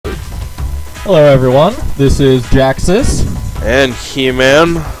Hello everyone, this is Jaxas and G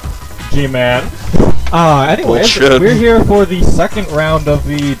Man. G Man. Anyways, Bullshit. we're here for the second round of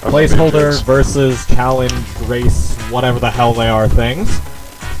the Placeholder versus Challenge Race, whatever the hell they are things.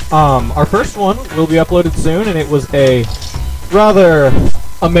 Our first one will be uploaded soon, and it was a rather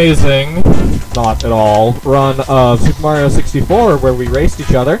amazing, not at all, run of Super Mario 64 where we raced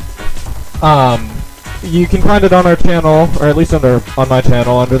each other. You can find it on our channel, or at least on my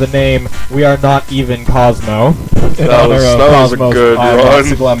channel, under the name "We Are Not Even Cosmo." That was a good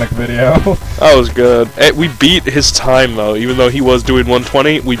run. Video. That was good. Hey, we beat his time though, even though he was doing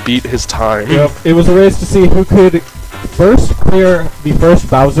 120. We beat his time. Yep. It was a race to see who could first clear the first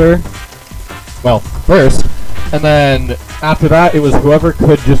Bowser. Well, first, and then after that, it was whoever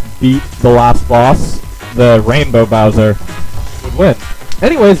could just beat the last boss, the Rainbow Bowser, would win.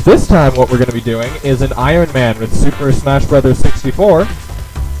 Anyways, this time what we're going to be doing is an Iron Man with Super Smash Bros. 64,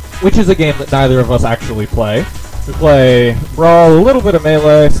 which is a game that neither of us actually play. We play Brawl, a little bit of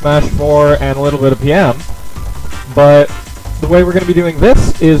Melee, Smash 4, and a little bit of PM. But the way we're going to be doing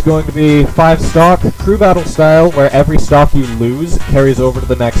this is going to be 5-stock crew battle style, where every stock you lose carries over to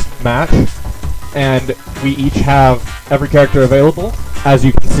the next match. And we each have every character available, as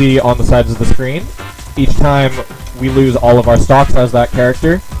you can see on the sides of the screen. Each time we lose all of our stocks as that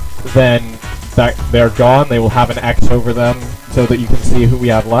character, then they're gone. They will have an X over them so that you can see who we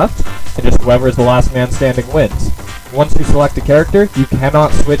have left, and just whoever is the last man standing wins. Once you select a character, you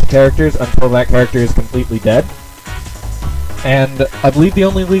cannot switch characters until that character is completely dead. And I believe the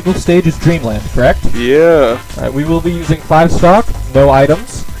only legal stage is Dreamland, correct? Yeah. Alright, we will be using 5-stock, no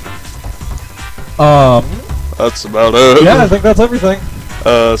items. That's about it. Yeah, I think that's everything.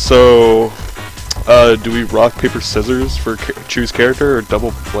 Do we rock, paper, scissors for choose character, or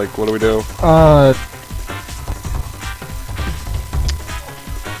double, like, what do we do?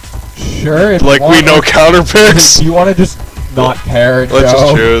 Sure. Like, we know counter picks? You want to just not care and Let's go?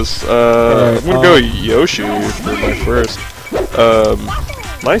 just choose. I'm gonna go Yoshi for my first.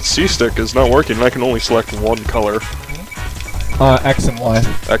 My C-stick is not working, and I can only select one color. X and Y.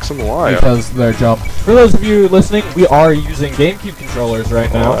 X and Y. Because they're jump. For those of you listening, we are using GameCube controllers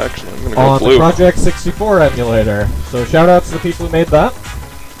right now. Actually, I'm gonna go on blue. the Project 64 emulator. So shout out to the people who made that.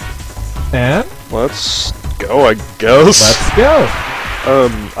 And Let's go, I guess. let's go.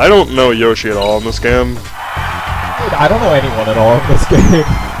 I don't know Yoshi at all in this game. Dude, I don't know anyone at all in this game.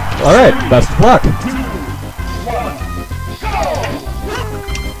 Alright, best of luck.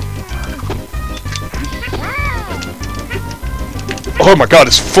 Oh my god,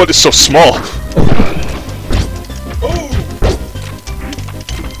 his foot is so small.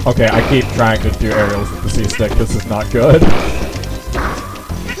 Okay, I keep trying to do aerials with the C-stick. This is not good.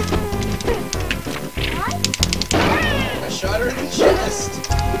 I shot her in the chest.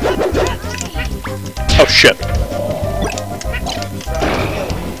 Oh shit.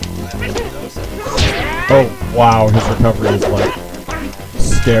 Oh, wow, his recovery is, like,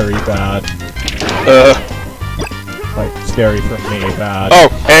 scary bad. Like, scary for me bad. Oh,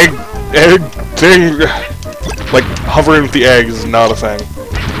 egg thing. Like, hovering with the egg is not a thing.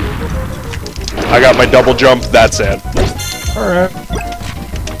 I got my double jump, that's it. Alright.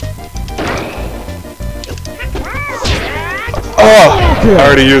 Oh! I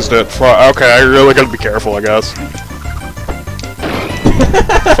already used it. Okay, I really gotta be careful, I guess.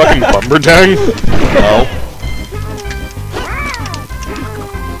 Fucking Bumberdang? No.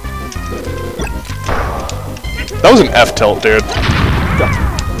 That was an F-tilt, dude.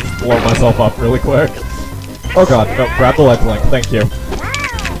 Blow myself up really quick. Oh god, no, grab the ledge link, thank you.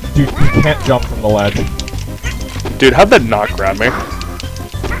 Dude, you can't jump from the ledge. Dude, how'd that not grab me?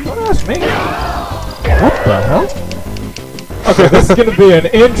 Don't ask me. What the hell? Okay, this is gonna be an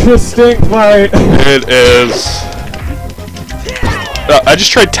interesting fight. It is. I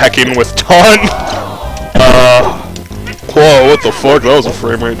just tried teching with taunt. Whoa, what the fuck? That was a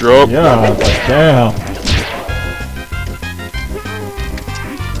frame rate drop. Yeah, like, damn.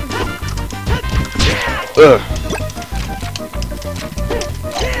 Ugh.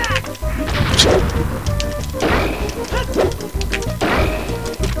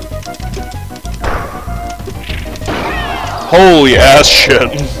 Holy ass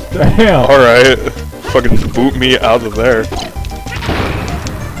shit. Damn. Alright. Fucking boot me out of there.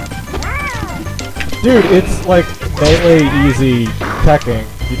 Dude, it's like melee easy teching.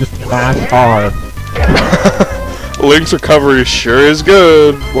 You just mash R. Link's recovery sure is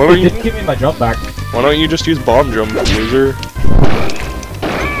good. It didn't give me my jump back. Why don't you just use bomb jump, loser?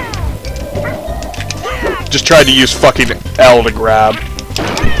 Just tried to use fucking L to grab.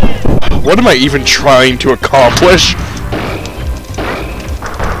 What am I even trying to accomplish?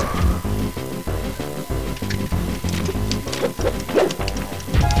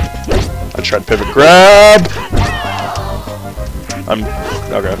 tried pivot grab. I'm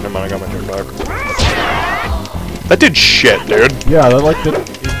okay. Never mind. I got my turn back. That did shit, dude. Yeah, that like didn't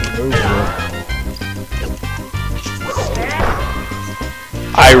even move it.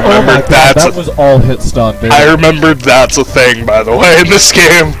 I remember that was all hit stun, dude. I remembered that's a thing, by the way, in this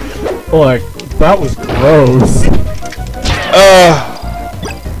game. Like, that was gross.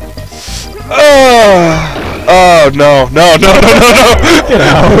 Oh no, no, no, no, no, no! Get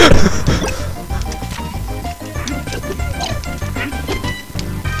out.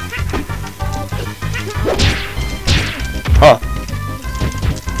 Huh.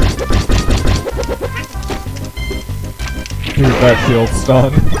 Dude, that shield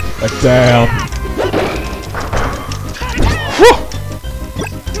stun. Like, damn.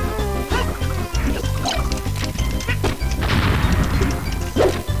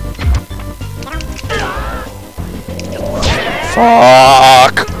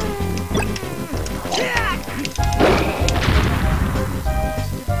 Fuck!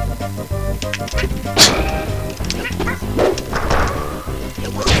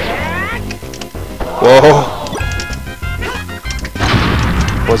 Whoa!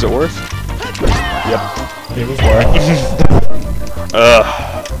 Was it worth? Yep. It was worth.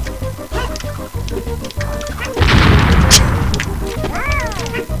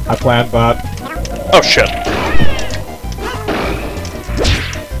 I planned that. Oh shit.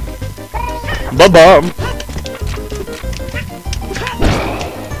 Ba-bum.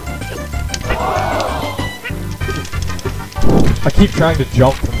 I keep trying to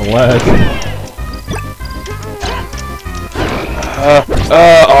jump from the ledge.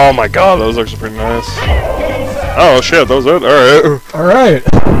 Oh my god, those looks pretty nice. Oh shit, that was it? Alright. Alright.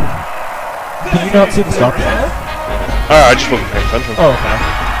 Can you not see the stop? I just wasn't paying attention. Oh,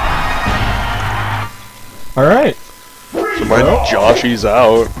 okay. Alright. So my Joshy's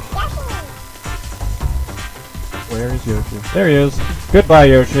out. Where is Yoshi? There he is. Goodbye,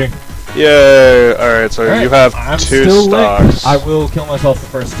 Yoshi. Yay! Alright, so you have I'm 2 still stocks. linked. I will kill myself the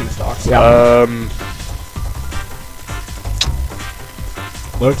first 2 stocks. Yeah.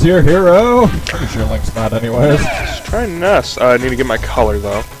 Look to your hero! Pretty sure Link's mad anyways. Let's try Ness. I need to get my color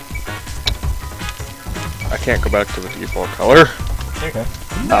though. I can't go back to the default color. Okay.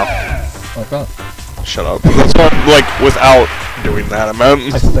 Oh. Like that. Shut up. That's not, like, without doing that, I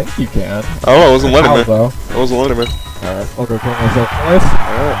meant. I think you can. Oh, it wasn't letting me. Though. It wasn't letting me. Alright, I'll go kill myself twice.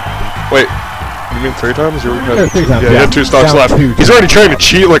 Alright. Wait. You mean 3 times? You Yeah, 3 times, yeah, you had 2 stocks Down left. 2 He's already trying to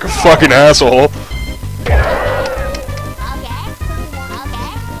cheat like a fucking asshole.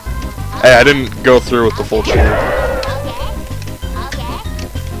 Hey, I didn't go through with the full cheat.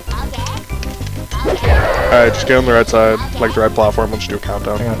 Alright, just get on the right side, like the right platform, let's do a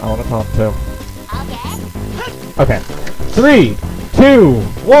countdown. Hang on, I want to talk too. Okay. 3, 2,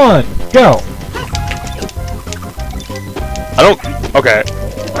 1, go! I don't... Okay.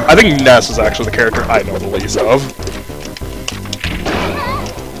 I think Ness is actually the character I know the least of.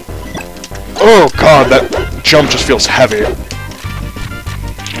 Oh god, that jump just feels heavy.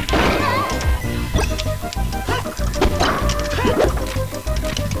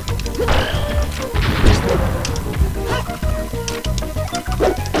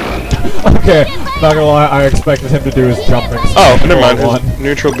 Okay, not gonna lie, I expected him to do his jumping. Oh, never mind. His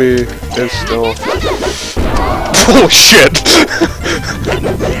neutral B is still... Oh shit!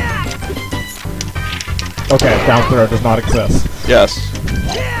 Okay, down throw does not exist. Yes.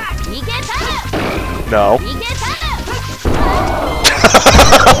 No.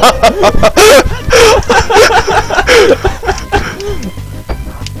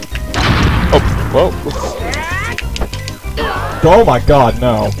 Oh, whoa. Oh my god,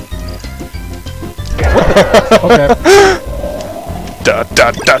 no. Okay. Da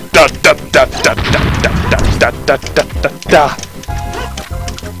da da da da da da da da da da da da da.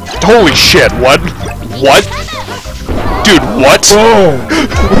 Holy shit, what? What? Dude, what?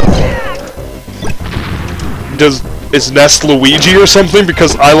 Is Ness Luigi or something?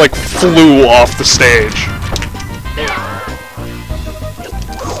 Because I like flew off the stage.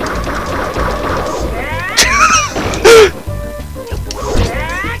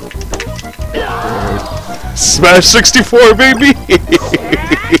 Smash 64, baby!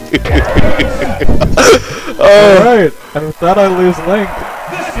 Alright, and with that I lose Link.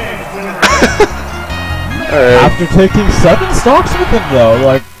 After taking 7 stocks with him though,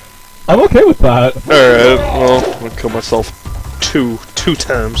 like, I'm okay with that. Alright, well, I'm gonna kill myself two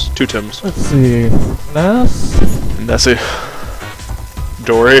times. Let's see. Ness? Nessie.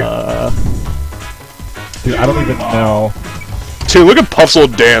 Dory. Dude, I don't even know. Dude, look at Puff's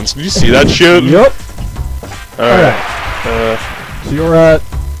old dance. Did you see that shit? Yep. Alright. So you're at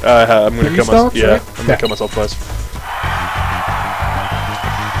I'm gonna kill myself. Yeah, right? I'm gonna kill myself twice.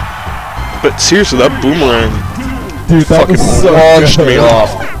 But seriously, that boomerang Dude, that fucking was so launched good. me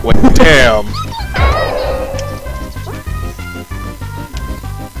off. Like, damn.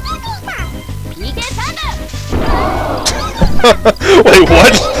 Wait,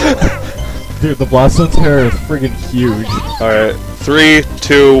 what? Dude, the Blossoms hair is friggin' huge. Alright, 3,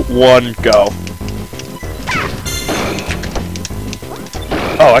 2, 1, go.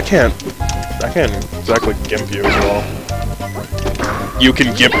 Oh, I can't exactly gimp you as well. You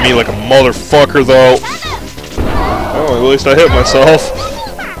can gimp me like a motherfucker, though. Oh, at least I hit myself.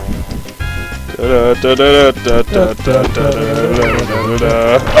 Oh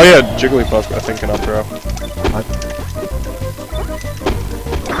yeah, Jigglypuff, I think, can up throw.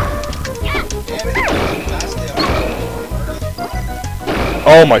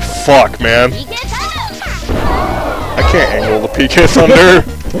 Oh my fuck, man. I can't angle the PK Thunder.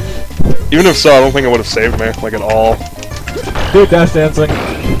 Even if so, I don't think it would have saved me, like, at all. Dude, dash dancing.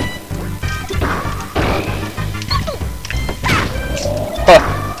 Huh.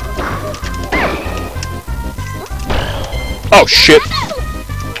 Oh shit.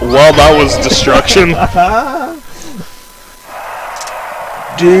 Well, that was destruction.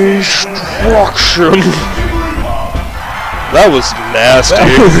 Destruction. That was nasty.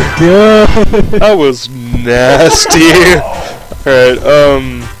 That was good. That was nasty. Alright,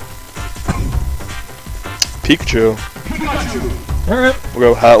 Pikachu. Alright.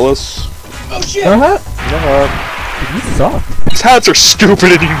 We'll go hatless. Oh shit! No hat? No hat. You suck. These hats are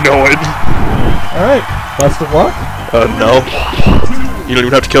stupid and you know it. Alright. Best of luck. No. You don't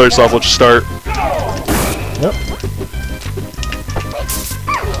even have to kill yourself, let's just start. Yep.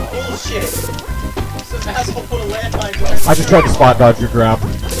 Bullshit! Some asshole put a landmine I just tried to spot dodge your grab.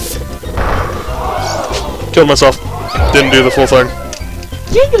 Killed myself. Didn't do the full thing.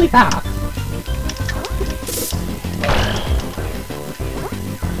 Jigglypuff.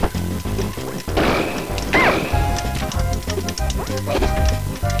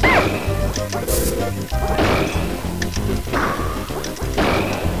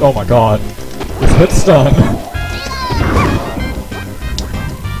 Oh my god. This hit stun.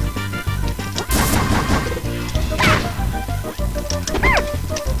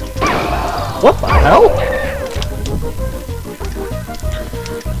 What the hell?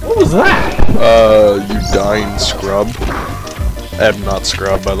 What was that? You dying scrub. I'm not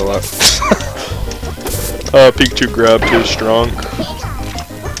scrub, by the way. Pikachu grab too strong.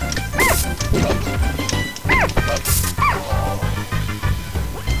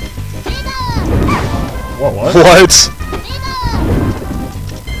 What? What?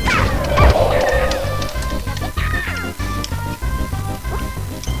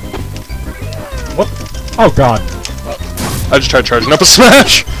 What? Oh god. I just tried charging up a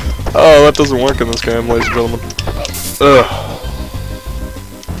smash! Oh, that doesn't work in this game, ladies and gentlemen. Ugh.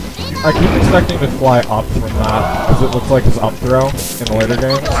 I keep expecting to fly up from that, because it looks like his up throw in the later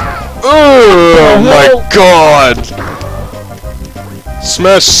games. Oh my god!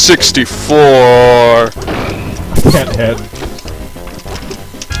 Smash 64! I can't hit.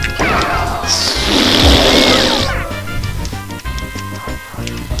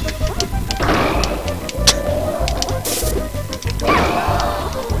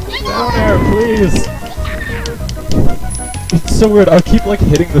 Down there, please! It's so weird, I'll keep like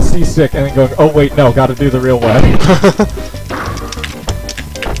hitting the C stick and then going, oh wait, no, gotta do the real way.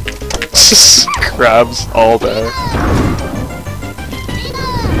 Just crabs all day.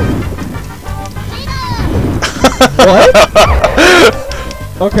 What?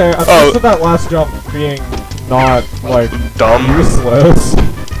 Okay, I'm used to that last jump being not, like, Dumb. useless.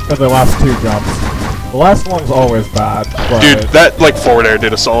 For the last two jumps. The last one's always bad, but... Dude, that, like, forward air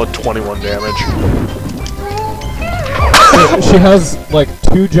did a solid 21 damage. She has, like,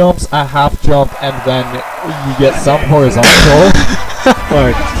 2 jumps, a half jump, and then you get some horizontal.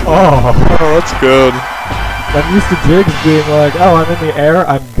 Like, oh. Oh, that's good. I'm used to Jigs being like, oh, I'm in the air,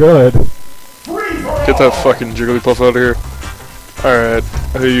 I'm good. Get that fucking Jigglypuff out of here. Alright,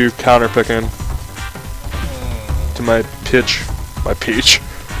 who you counter picking? To my pitch. My peach.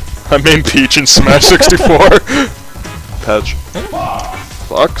 I mean Peach in Smash 64. Pedge.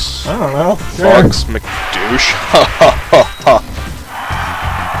 Fox? I don't know. Fox McDouche. Ha ha ha ha.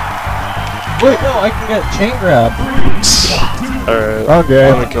 Wait, no, I can get chain grab. Alright. Okay.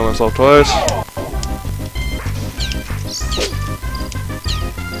 I'm gonna kill myself twice.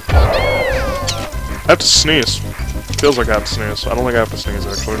 I have to sneeze. Feels like I have to sneeze. I don't think I have to sneeze,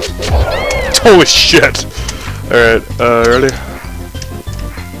 actually. Holy shit! Alright, ready?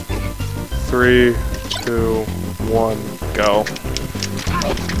 3, 2, 1, go.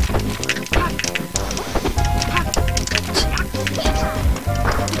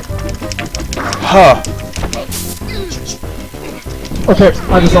 Huh. Okay,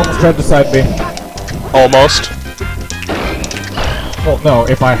 I just almost tried to side B. Almost. Well, no,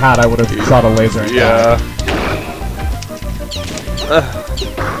 if I had, I would have shot a laser. And Yeah.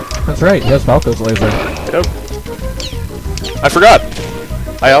 That's right, he has Falco's laser. Yep. I forgot.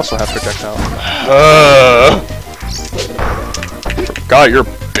 I also have projectile. Forgot you're a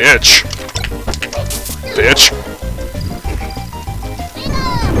bitch. Bitch.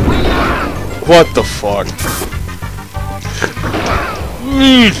 What the fuck?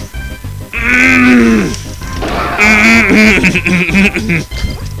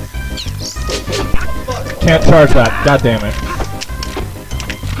 Can't charge that, god damn it.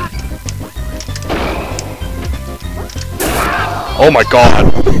 Oh my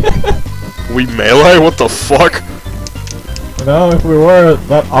god. We melee? What the fuck? You know, if we were,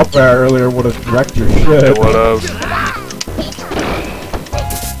 that up air earlier would have wrecked your shit. It would have.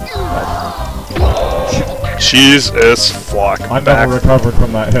 Jesus fuck. I never recovered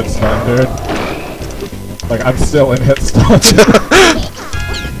from that hit stun, dude. Like, I'm still in hit stun.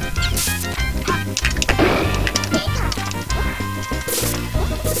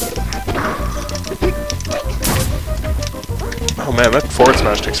 Oh man, that forward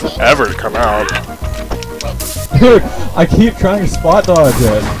smash takes forever to come out. Dude, I keep trying to spot dodge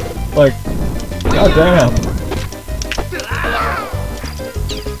it. Like, goddamn.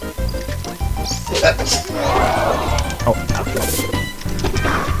 Oh.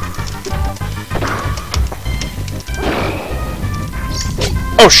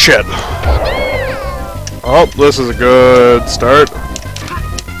 Oh shit! Oh, this is a good start. Hey,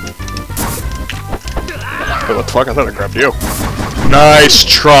 what the fuck? I thought I grabbed you. Nice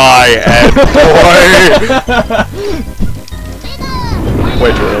try, Ed boy!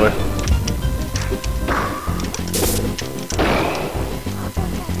 Way too early.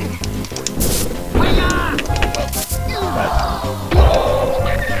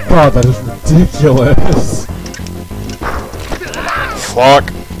 God, that is ridiculous. Fuck.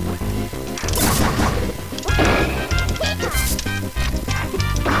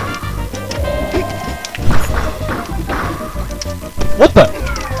 What the?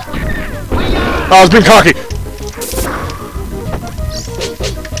 Oh, I was being cocky!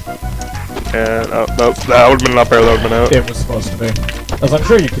 And, oh, nope, that would've been an up air, that would've been out. It was supposed to be. As I'm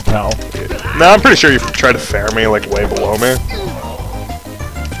sure you could tell. No, I'm pretty sure you tried to fair me, like, way below me.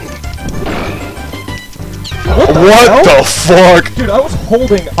 What the fuck? Dude, I was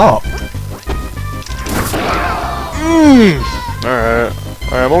holding up. Alright.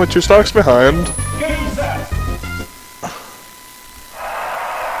 I'm only 2 stocks behind.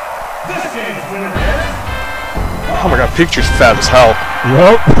 Oh my god, Pikachu's fat as hell.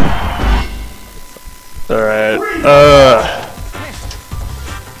 Yup. Alright,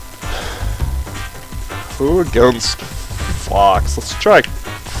 who against Fox? Let's try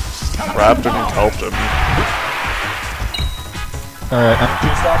Raptor and Kelton. Alright, I'm 2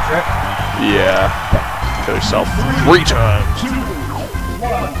 stocks, right? Yeah. Kill yourself 3 times.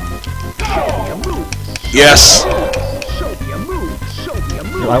 Yes!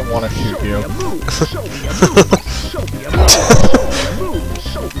 Dude, I want to shoot you.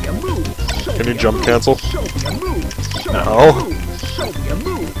 Can you jump cancel? No.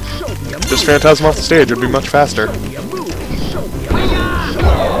 Just phantasm off the stage, it'd be much faster.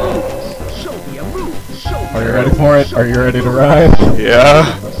 Are you ready for it? Are you ready to ride? Yeah.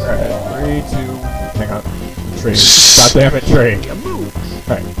 Alright, 3, 2... Hang on. Tree. God damn it, tree.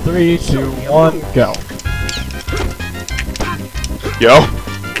 Alright, 3, 2, 1, go. Yo.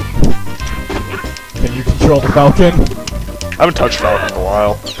 Can you control the Falcon? I haven't touched Falcon in a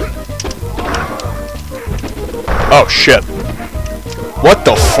while. Oh shit. What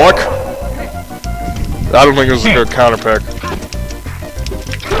the fuck? I don't think it was a good counter pick.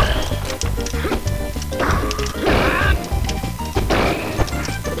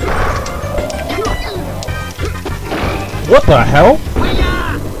 What the hell?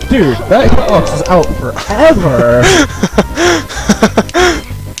 Dude, that hitbox is out forever!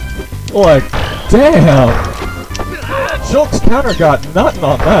 Like, damn! Shulk's counter got nothing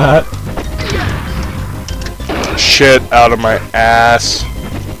on that. Shit out of my ass.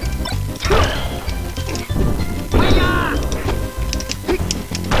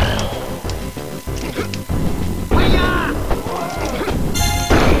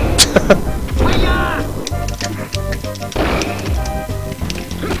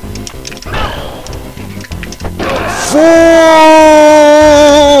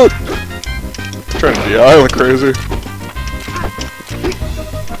 Trying to DI like crazy.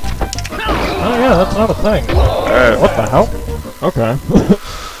 yeah, that's not a thing. Alright. What the hell? Okay.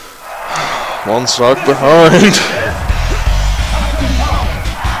 One stock behind.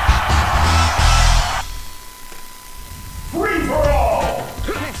 Free for all.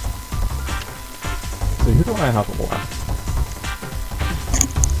 So who do I have left?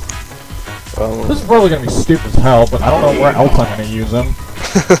 Well, This is probably gonna be stupid as hell, but I don't know where else I'm gonna use him.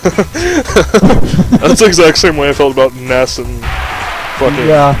 that's the exact same way I felt about Ness and fucking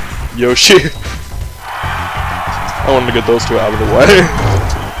Yoshi. I wanted to get those two out of the way.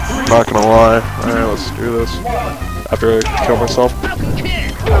 Not gonna lie. Alright, let's do this. After I kill myself.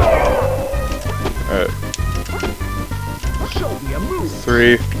 Alright.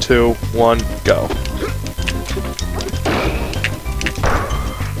 3, 2, 1, go.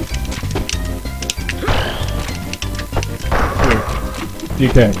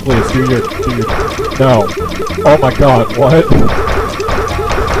 DK, please do your no. Oh my god, what?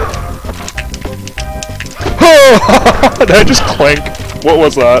 Did I just clank? What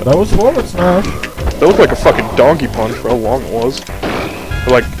was that? That was forward smash. That looked like a fucking donkey punch for how long it was.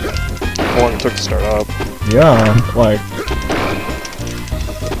 Or like, how long it took to start up. Yeah, like.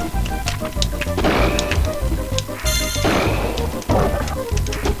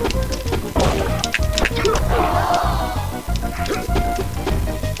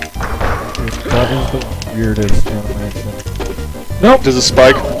 That is the weirdest animation. Nope. Does the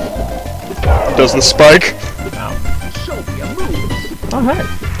spike? Does the spike? No. Oh hey.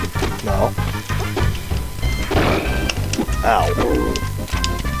 No. Ow.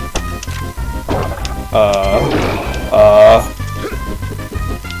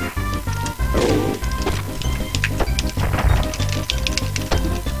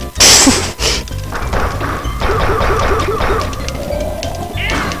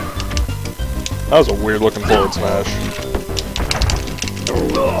 That was a weird looking forward smash.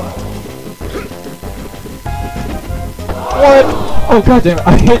 What? Oh god damn it,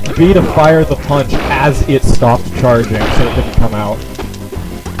 I hit B to fire the punch as it stopped charging, so it didn't come out.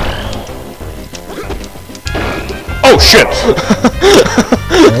 Oh shit!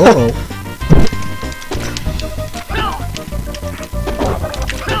 Oh.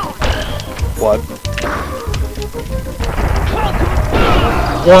 What?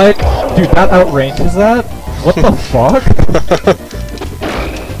 What? Dude, that outranges that? What the fuck?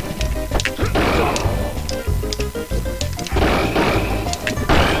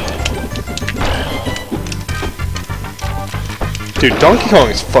 Dude, Donkey Kong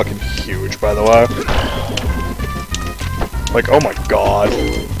is fucking huge, by the way. Like, oh my god.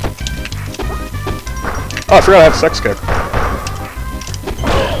 Oh, I forgot I have sex kick.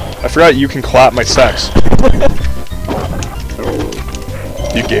 I forgot you can clap my sex.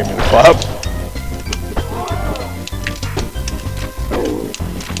 You gave me the clap.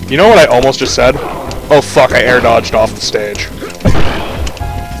 You know what I almost just said? Oh fuck, I air dodged off the stage.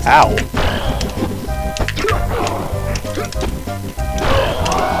 Ow.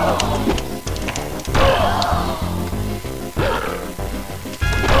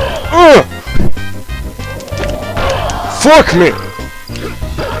 Ugh! Fuck me!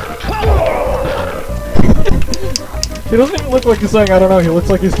 He doesn't even look like he's saying, I don't know, he looks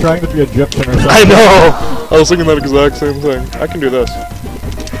like he's trying to be Egyptian or something. I know! I was thinking that exact same thing. I can do this.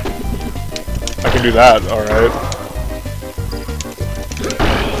 I can do that, alright.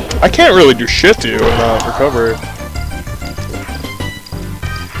 I can't really do shit to you in that recovery.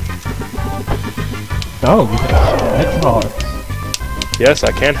 No, you can hedgehog. Yes,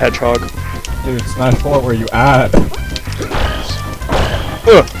 I can hedgehog. Dude, Smash 4 where you add.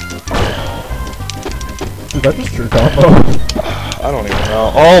 Ugh. Dude, that just true combo. I don't even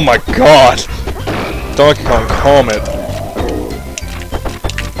know. Oh my god! Donkey Kong, calm it.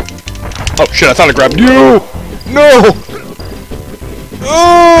 Oh shit, I thought I grabbed you! No!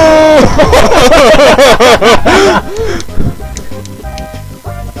 Oh!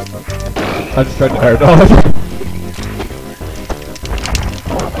 I just tried to air dodge.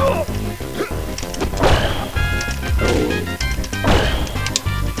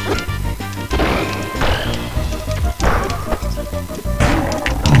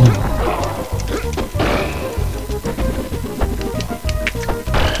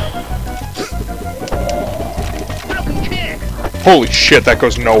 Holy shit, that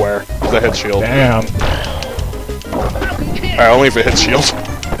goes nowhere. That hits shield. Damn. Alright, only if it hits shield.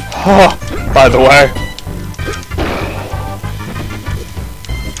 Huh, by the way.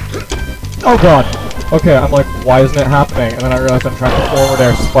 Oh god. Okay, I'm like, why isn't it happening? And then I realized I'm trying to forward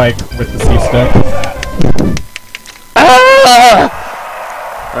air spike with the C-stick. Ah!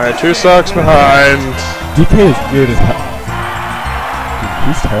 Alright, 2 stocks behind. DK is weird as hell. Dude,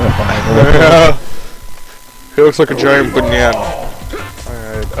 he's terrifying. Yeah. He looks like a giant banana.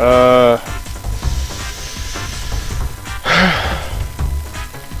 Alright,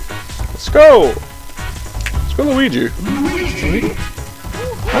 let's go! Let's go Luigi.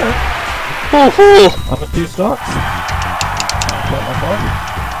 Woohoo! I'm at 2 stocks. Got my phone.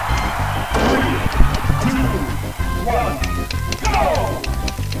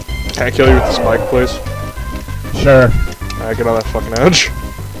 Can I kill you with the spike, please? Sure. Alright, get on that fucking edge.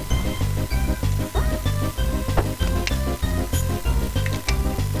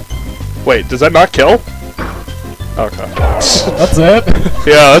 Wait, does that not kill? Okay. That's it?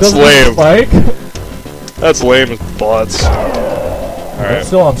 Yeah, that's Doesn't lame. Spike? That's lame as butts. I'm Alright.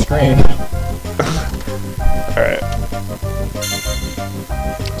 still on screen. Alright.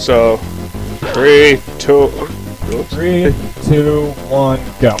 So, 3, 2... Oops. 3, 2, 1,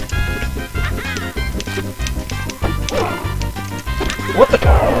 go. What the?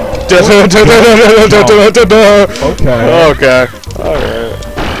 Okay. Okay. Alright.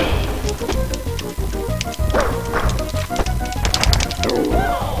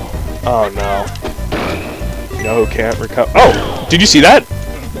 Oh no. You know who can't recover? Oh! Did you see that?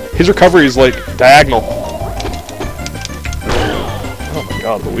 His recovery is like diagonal. Oh my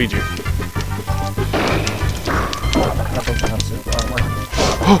god, Luigi.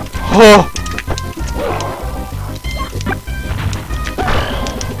 Oh!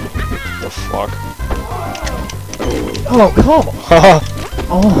 The fuck? Oh, come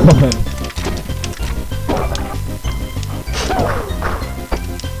on!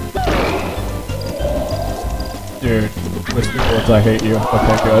 Dude, Wispy Woods, I hate you.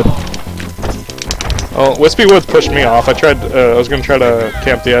 Okay, good. Oh, Wispy Woods pushed me off. I was gonna try to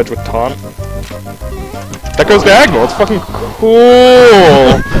camp the edge with Taunt. That goes diagonal. It's fucking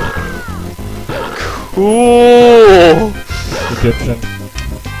cool. Cool. Egyptian.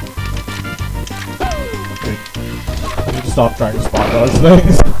 Dude, I need to stop trying to spot those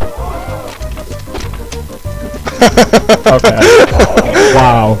things. Okay.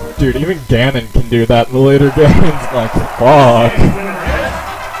 Wow. Dude, even Ganon can do that in the later games. Like, fuck.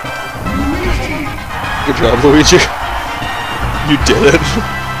 Good job, Luigi. You did it.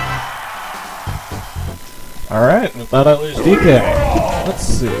 Alright, with that I lose DK. Let's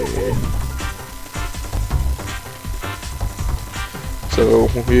see. So,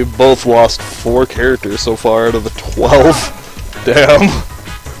 we both lost 4 characters so far out of the 12. Damn.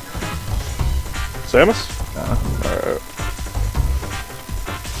 Samus? Alright.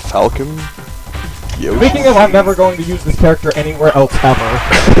 Falcon? Yoshi? Speaking of, I'm never going to use this character anywhere else ever.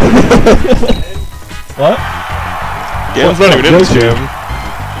 What? Game's not even in this gym.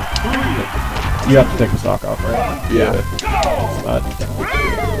 You have to take the stock off, right? Yeah. Yeah.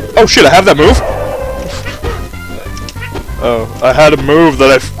 Oh shit, I have that move? Oh, I had a move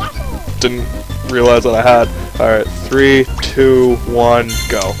that I didn't realize that I had. Alright, 3, 2, 1,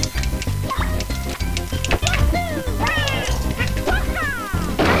 go.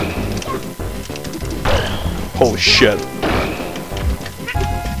 Holy shit.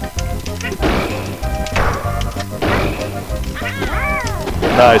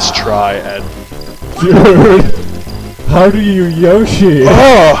 Nice try, Ed. Dude, how do you Yoshi?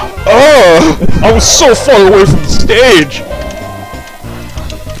 Oh! Oh! I was so far away from the stage!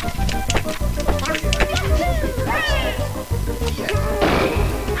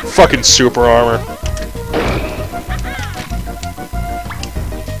 Fucking super armor.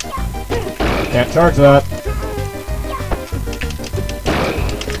 Can't charge that.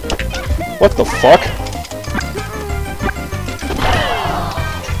 What the fuck?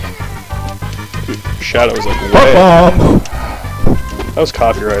 Shadow's like way. Bomb. That was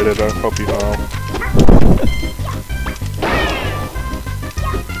copyrighted, I hope you know.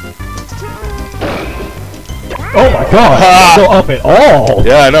 Oh my god, Ha! go up at all.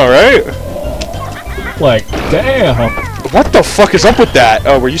 Yeah, I know, right? Like, damn. What the fuck is up with that?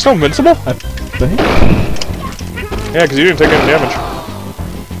 Oh, were you still invincible? I think. Yeah, because you didn't take any damage.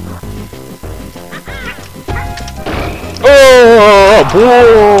 Oh!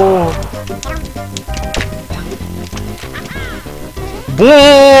 Whoa! Whoa!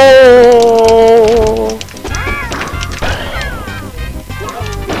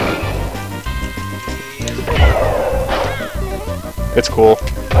 It's cool.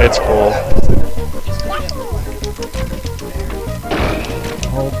 It's cool.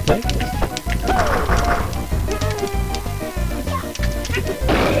 Oh, thank you.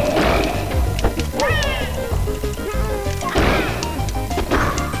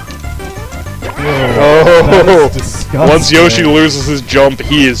 Oh! Disgusting. Once Yoshi loses his jump,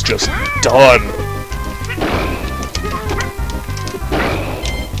 he is just done.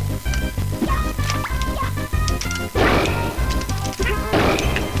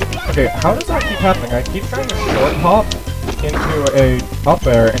 Okay, how does that keep happening? I keep trying to short hop into a up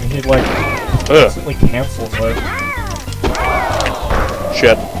air, and he like instantly cancels it.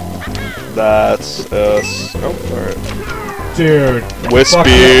 Shit. That's us. Oh, alright. Dude.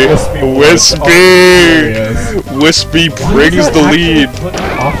 Wispy! Wispy brings the lead. Put me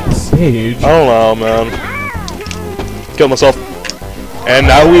off the stage. I don't know, man. Killed myself. And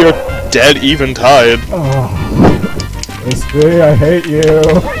now we are dead even tied. Oh. Wispy, I hate you.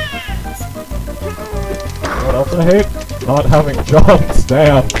 What else I hate? Not having jumps,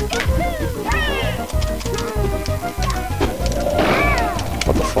 damn.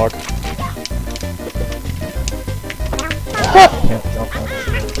 What the fuck? Can't jump on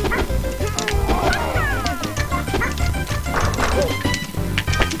shit.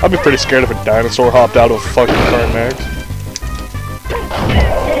 I'd be pretty scared if a dinosaur hopped out of a fucking current max.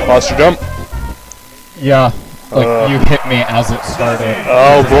 Monster jump. Yeah. Like, you hit me as it started.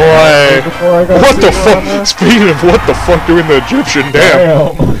 Oh boy! What the fuck? fuck? Speaking of what the fuck doing the Egyptian,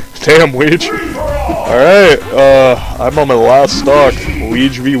 damn! Damn, Weege. Alright, I'm on my last stock.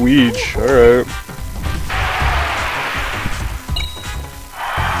 Weege v. Weege. Alright.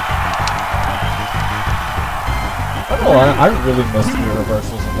 I really missed the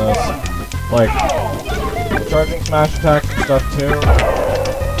reversals in this. Like, charging smash attacks and stuff too.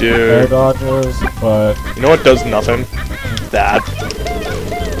 Air Dude. dodges, but... You know what does nothing? That.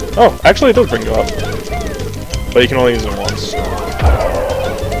 Oh, actually it does bring you up. But you can only use it once.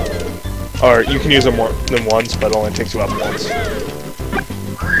 Or, you can use it more than once, but it only takes you up once.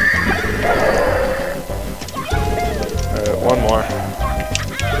 Alright, one more.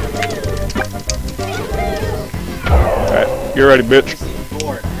 Alright, you're ready, bitch.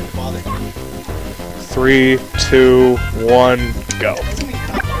 3, 2, 1, go.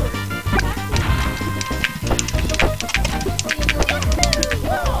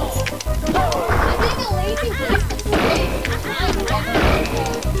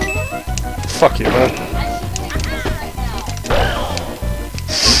 Fuck you, man.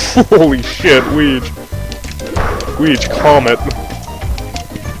 Holy shit, Weege. Weege, calm it.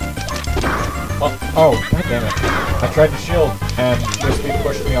 Oh, god damn it. I tried to shield, and Wispy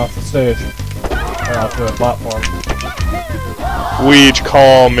pushed me off the stage. Or off the platform. Weege,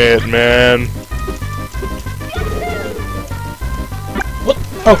 calm it, man. What?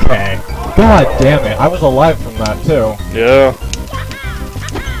 Okay. God damn it. I was alive from that, too. Yeah.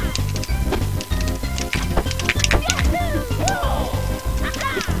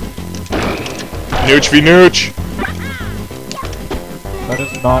 Nooch v. Nooch! That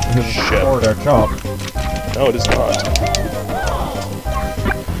is not his Shit. forward air chop. No, it is not.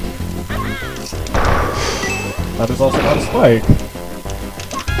 That is also not a spike.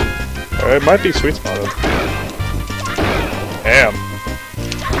 It might be sweet spotted. Damn.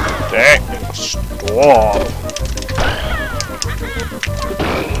 Dang. Stop.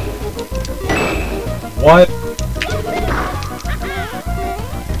 What?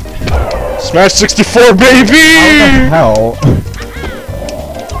 Smash 64, How the baby! hell?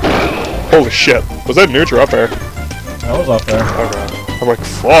 Holy shit. Was that Nooch or up air? That was up there. Okay. I'm like,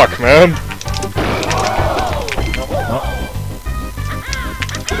 fuck, man.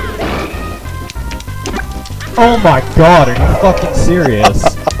 Oh my god, are you fucking serious?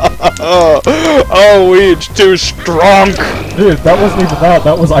 Oh, Weege, too strong. Dude, that wasn't even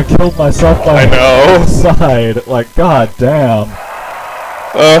that was I killed myself by I know. the side. Like, god damn.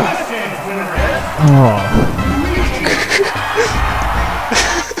 Oh.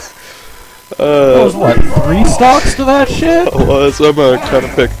 That was what, 3 stocks to that shit? I'm trying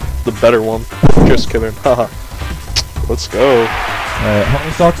to pick the better one. Just kidding. Haha. Let's go. Alright, how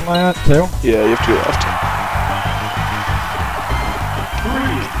many stocks am I at? 2? Yeah, you have 2 left.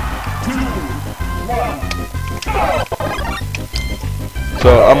 3, 2, 1, go! So,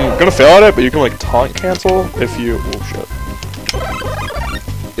 I'm gonna fail at it, but you can, like, taunt cancel if you... Oh, shit.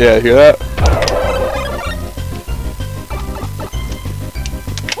 Yeah, hear that?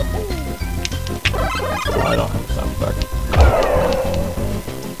 I don't have a sound effect.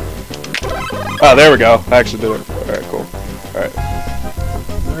 Ah, there we go. I actually did it. Alright, cool. Alright.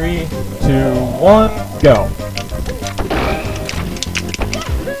 3, 2, 1, go.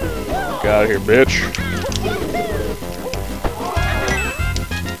 Get out of here, bitch.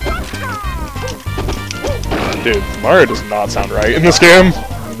 Dude, Mario does not sound right in this game.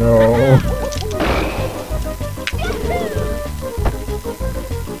 No.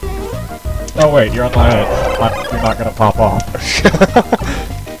 Oh wait, you're on my edge. You're not gonna pop off.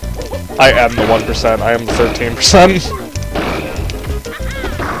 I am the 1%. I am the 13%.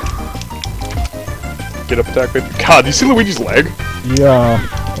 Get up attack, baby. God, do you see Luigi's leg? Yeah.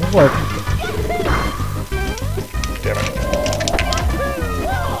 Good work. Damn it.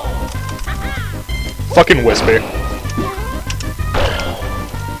 Fucking Wispy.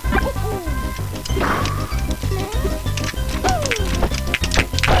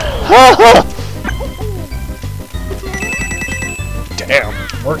 Damn.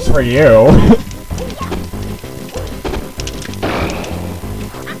 Works for you.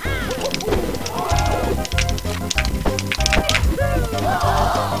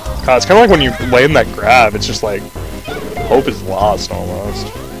 God, it's kind of like when you lay in that grab, it's just like, hope is lost almost.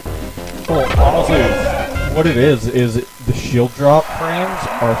 Well, honestly, what it is the shield drop frames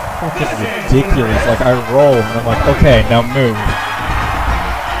are fucking ridiculous. Like, I roll, and I'm like, okay, now move.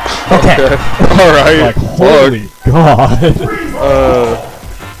 Okay. Alright. Like, holy god.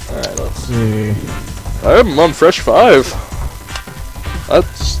 Alright, Let's see. I'm on fresh 5.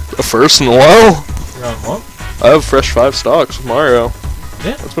 That's a first in a while. You're on what? I have fresh 5 stocks with Mario.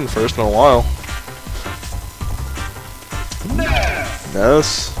 Yeah. That's been first in a while.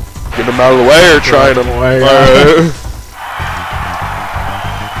 Yes. Get him out of the way or try him. Alright.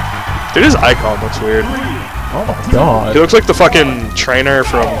 Dude, his icon looks weird. Oh my god. He looks like the fucking trainer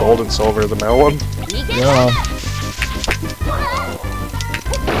from Gold and Silver, the male one. Yeah.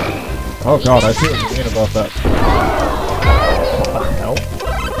 Oh god, I see what you mean about that. What the hell?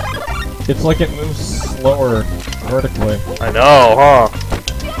 It's like it moves slower vertically. I know, huh?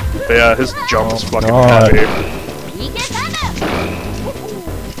 But yeah, his jump is fucking heavy.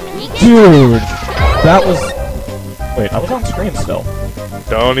 Dude! That was... Wait, I was on screen still.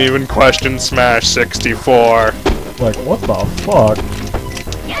 Don't even question Smash 64. Like, what the fuck?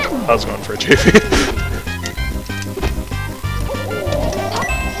 I was going for a JV.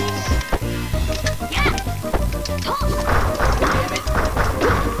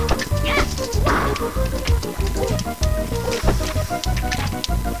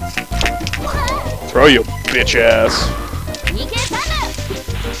 Throw you bitch ass.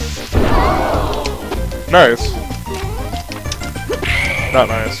 Nice. Not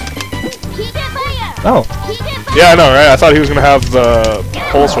nice. Oh. Yeah, I know, right? I thought he was gonna have the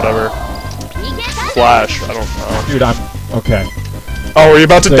pulse, whatever. Flash. I don't know. Dude, I'm... Okay. Oh, were you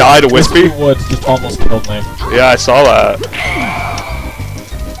about to die to Wispy? Woods just almost killed me. Yeah, I saw that.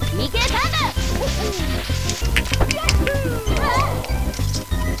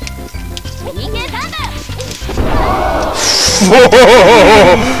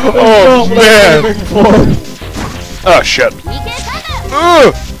 Oh man! Oh shit!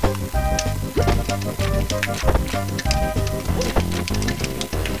 Ugh.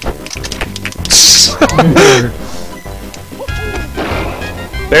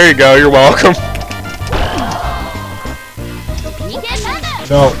 There you go. You're welcome.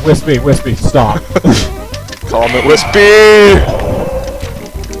 No, Wispy, stop. Calm it, Wispy.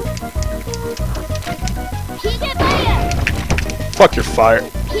 Fuck your fire.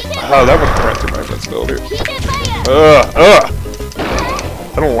 Oh, that went right through my invincibility. Ugh. I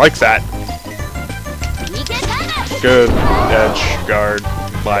don't like that. Good edge guard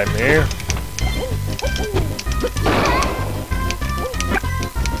by me.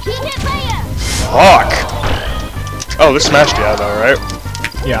 Fuck. Oh, this smashed yeah though, right?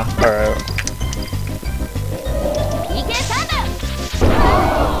 Yeah. Alright.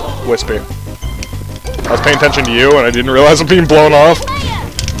 Wispy. I was paying attention to you and I didn't realize I'm being blown off.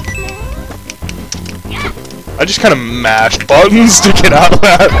 I just kind of mashed buttons to get out of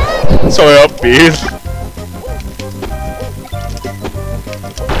that. So I upbeat.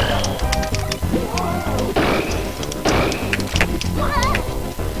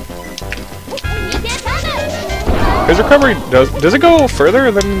 His recovery does it go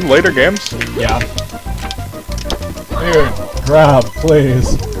further than later games? Yeah. Dude, grab,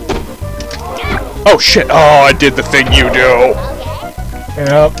 please. Oh shit! Oh, I did the thing you do.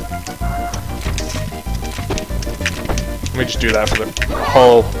 Yep. Let me just do that for the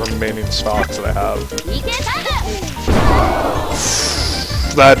whole remaining stocks that I have.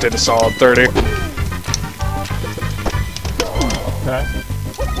 That did a solid 30. Okay.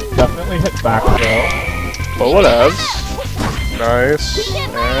 Definitely hit back throw. But whatevs. Nice.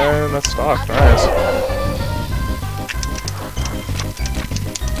 And that's stock. Nice.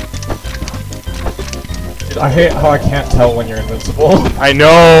 Dude, I hate how I can't tell when you're invincible. I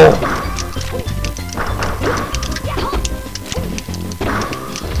know!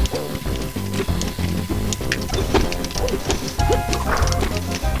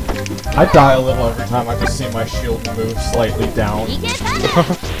 I die a little every time I just see my shield move slightly down.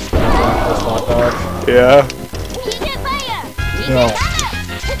 Hot dodge. Yeah. No.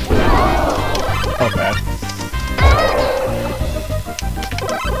 Okay.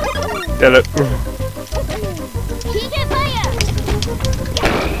 Get it.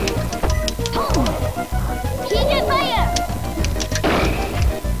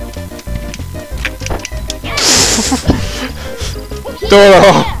 Doro!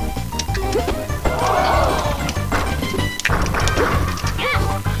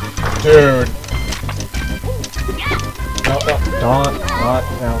 Dude. No, not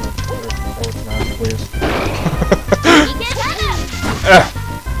down. Forward smash, please.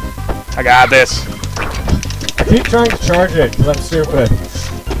 I got this. I keep trying to charge it because I'm stupid.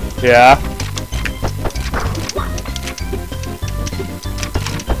 Yeah.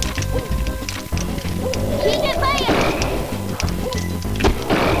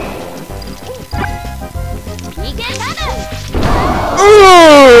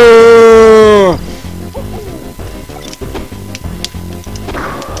 Ooh!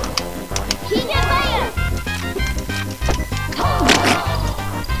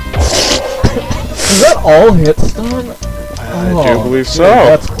 Is that all hit stun? I do believe so. Dude,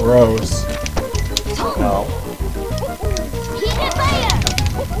 that's gross. No.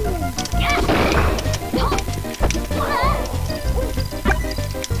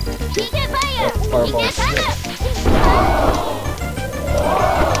 Fireball shit.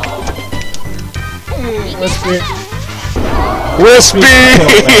 Wispy!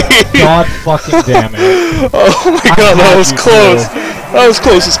 God fucking damn it. Oh my god, that was close. That was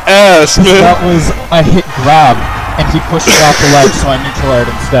close as ass, man. That was, I hit grab, and he pushed me off the ledge, so I neutral aired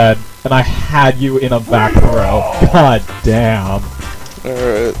instead. And I had you in a back throw. God damn.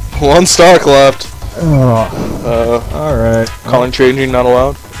 Alright, one stock left. Alright. Calling changing not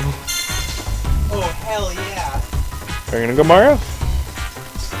allowed. Oh, hell yeah. Are you gonna go Mario?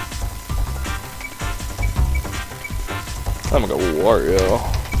 I'm gonna go Wario.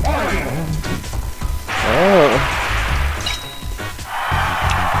 Oh.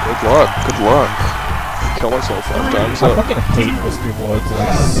 Good luck, good luck. Kill myself 5 times. I fucking hate Wispy Woods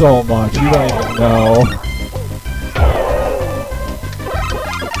like so much. You don't even know.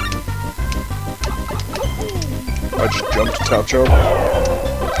 I just jumped to top jump.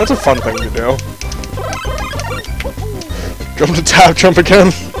 That's a fun thing to do. Jump to tap jump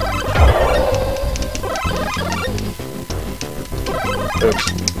again. Oops.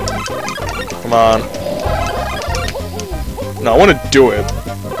 Come on. No, I want to do it.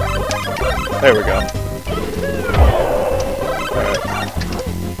 There we go. Alright.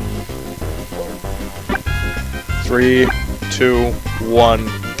 3, 2, 1,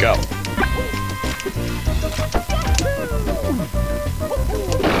 go.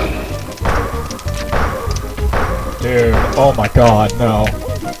 Dude, oh my god, no.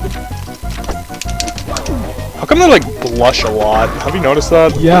 How come they like blush a lot? Have you noticed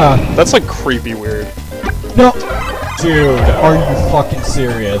that? Yeah. That's like creepy weird. No! Dude, are you fucking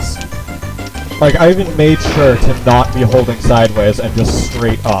serious? Like, I even made sure to not be holding sideways and just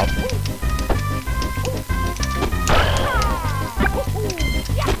straight up.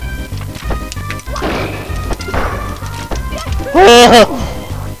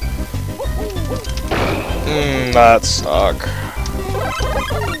 That suck.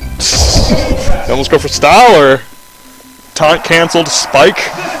 You almost go for style or taunt cancelled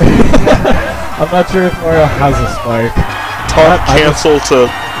spike? I'm not sure if Mario has a spike. Taunt cancel to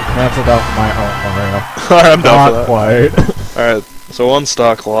Cancelled out my own Mario. I'm down Not for that. quite. Alright, so 1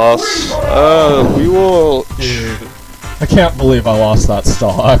 stock loss. We will I can't believe I lost that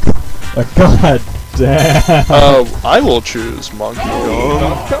stock. Like, god damn. I will choose Monkey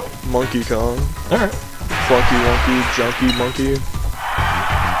Kong. Monkey Kong. Alright. Flunky Wonky, Junky Monkey.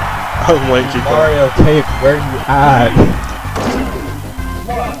 Lanky Kong. Mario Tape, where you at?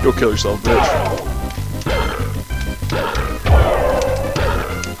 Go kill yourself, bitch.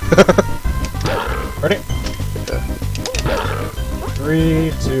 Ready? Yeah.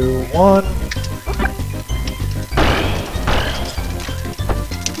 3, 2, 1.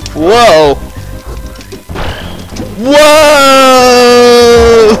 Whoa! Whoa!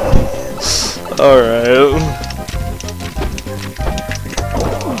 Alright.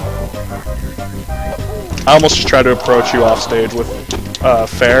 I almost just tried to approach you off stage with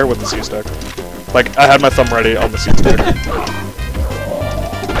fair with the C-stick. Like, I had my thumb ready on the C-stick.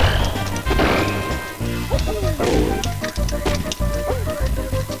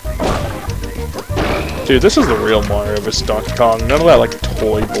 Dude, this is the real Mario vs. Donkey Kong. None of that, like,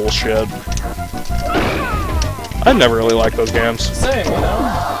 toy bullshit. I never really liked those games. Same, you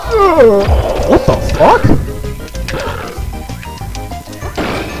know? What the fuck?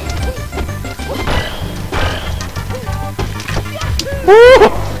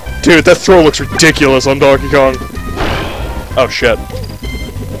 Dude, that throw looks ridiculous on Donkey Kong. Oh, shit.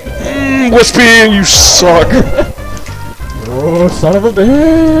 Wispy, you suck. Oh, son of a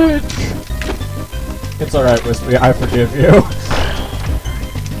bitch! It's alright, Wispy, I forgive you.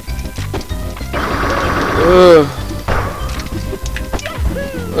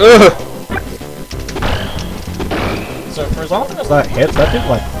 So for as often as that hits, that did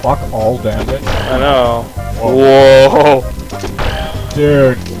like fuck all damage. I know. Whoa.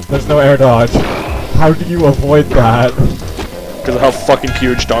 Dude, there's no air dodge. How do you avoid that? Because of how fucking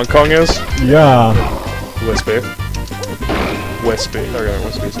huge Donkey Kong is? Yeah. Wispy. Wispy. Okay,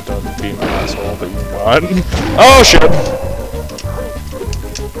 Wispy's a dumb being an asshole, but you're not. Oh shit!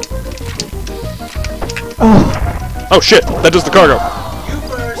 Oh shit! That does the cargo! You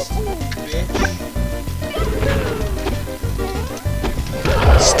first, bitch.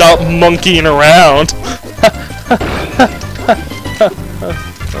 Stop monkeying around!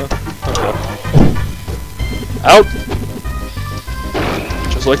 Out!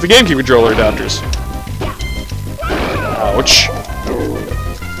 Just like the GameCube controller adapters. Ouch.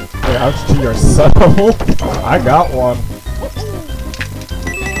 Hey, ouch to yourself. I got one.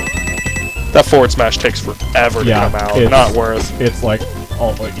 That forward smash takes forever to come out. Not worth. It's like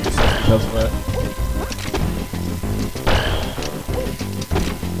all but useless because of it.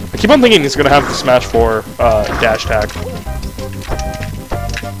 I keep on thinking he's gonna have the Smash 4 dash tag.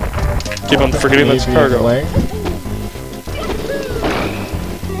 Keep on forgetting that's cargo. Link.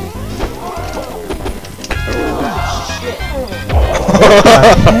 What the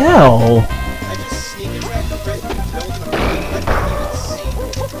hell? I just sneak attack the crit and build the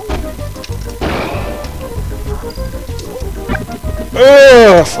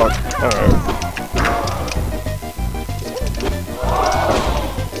Oh fuck. Alright.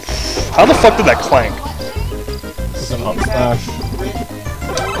 How the fuck did that clank? This is an up smash.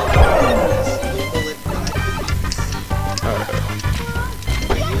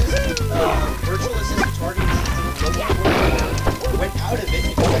 virtual assistant targeting system went out of it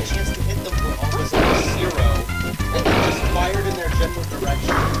and got a chance to hit them where all was like 0, and then just fired in their general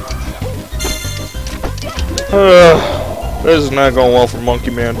direction and one shot. This is not going well for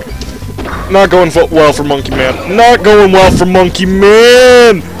Monkey Man. Not going well for Monkey Man. Not going well for Monkey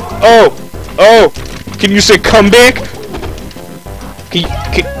Man! Oh! Oh! Can you say come back? Can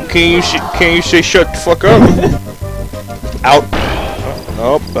you say shut the fuck up? Out.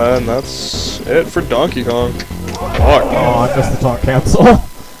 Nope, and that's it for Donkey Kong. Fuck. Oh, I missed the taunt cancel.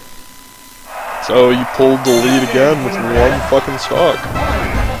 So you pulled the lead again with one fucking stock.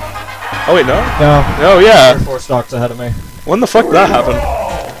 Oh wait, no? No. Oh yeah. 4 stocks ahead of me. When the fuck did that happen?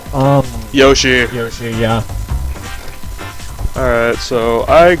 Yoshi. Yoshi, yeah. Alright, so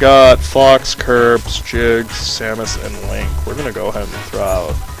I got Fox, Curbs, Jig, Samus, and Link. We're gonna go ahead and throw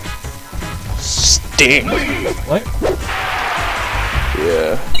out Sting. Link?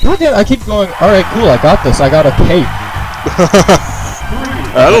 Yeah. God damn, I keep going, alright, cool, I got this, I got a cape.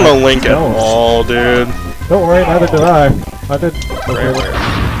 I don't know Link at all, dude. Don't worry, neither did I. I did. Okay.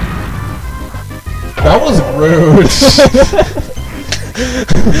 That was rude.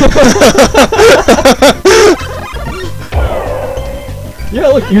 Yeah,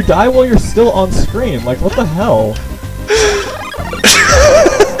 look, you die while you're still on screen. Like, what the hell?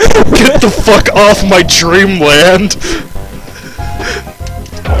 Get the fuck off my dreamland!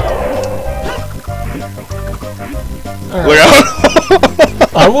 Right. Look out!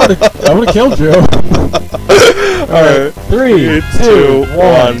 I would've killed you. Alright, 3, 2,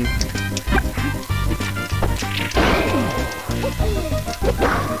 1.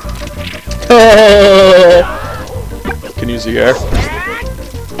 Can you use the air?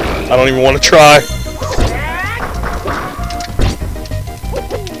 I don't even want to try.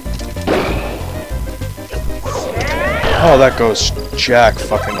 Oh, that goes jack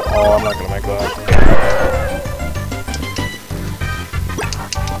fucking. Oh, I'm not gonna make that.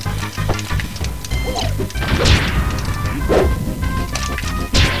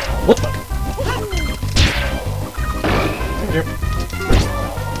 What the? Thank you.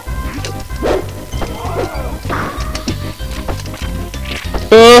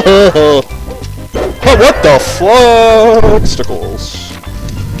 Oh, what the fuck? Stickles.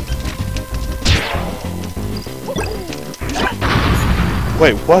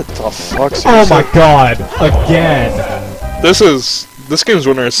 Wait, what the fuck? Oh my god! Again! This game's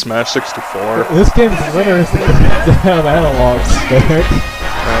winner is Smash 64. This game's winner is the damn analog stick.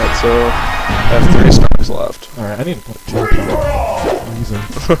 Alright, so I have 3 stars left. Alright, I need to put a joke on. Reason.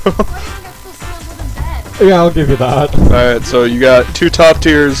 Yeah, I'll give you that. Alright, so you got 2 top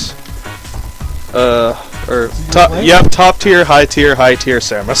tiers. Top tier, high tier,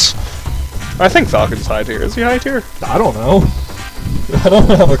 Samus. I think Falcon's high tier. Is he high tier? I don't know. I don't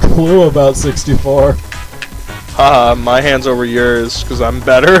have a clue about 64. Haha, my hand's over yours, because I'm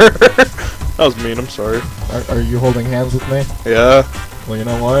better. That was mean, I'm sorry. Are you holding hands with me? Yeah. Well, you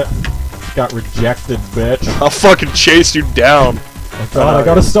know what? Got rejected, bitch. I'll fucking chase you down. Oh god, I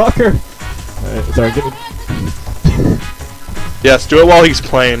got a stalker! Sorry, give me... Yes, do it while he's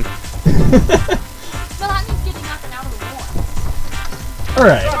playing. Well, that means getting up and out of the war.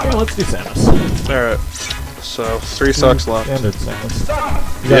 Alright, well, let's do Samus. Alright. So, 3 stocks left. Standard Samus.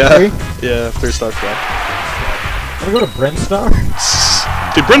 You got Yeah. 3? Yeah, 3 stocks left. Wanna go to Brinstar?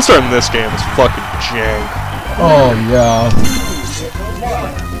 Dude, Brinstar in this game is fucking jank. Oh, yeah.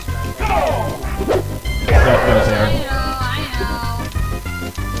 That goes there. I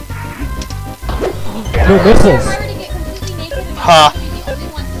know. No missiles! Prefer to get completely naked and Ha. be the only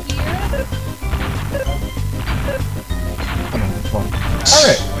ones here.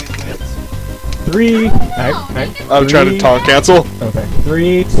 Alright. 3. I'm trying to taunt cancel. Okay.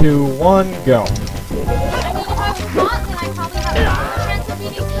 3, 2, 1, go. I mean, if I was hot, then I probably have a better chance of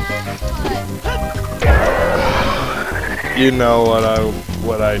beating that, but... You know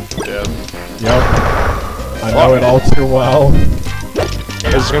what I did. Yep. I know it all too well.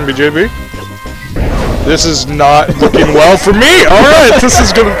 Is this gonna be JB? This is not looking well for me! Alright, this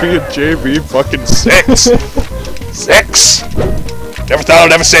is gonna be a JB fucking 6. 6! Never thought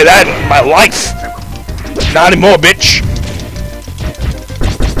I'd ever say that in my life! Not anymore, bitch!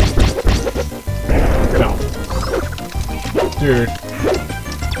 No. Dude.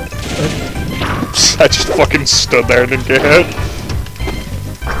 I just fucking stood there and didn't get hit.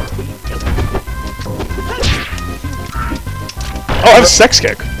 Oh, I have a sex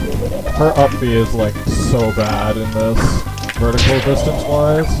kick! Her up B is like so bad in this, vertical distance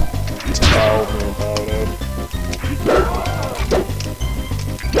wise. Tell me about it.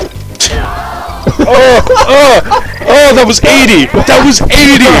 Oh, that was 80! That was 80!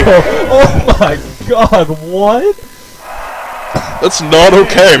 Oh my god, what? That's not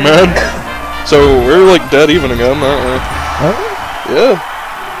okay, man. So, we're like dead even again, aren't we? Yeah.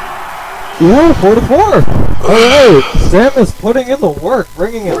 Yeah, 4-4. Alright, Sam is putting in the work,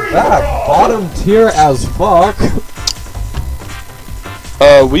 bringing it back. Bottom tier as fuck.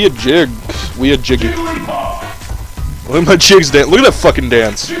 We had Jig. We had Jiggy. Look at my Jigs dance. Look at that fucking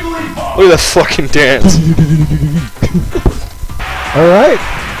dance. Look at that fucking dance. Alright.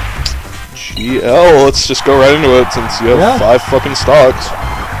 GL, let's just go right into it since you have 5 fucking stocks.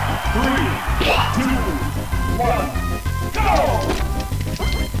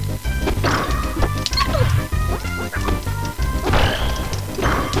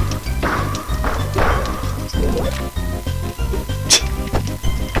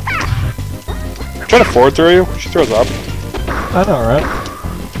 Trying to forward throw you? She throws up. I know, right?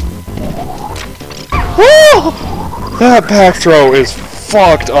 Woo! That back throw is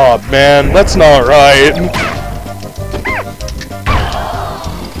fucked up, man. That's not right.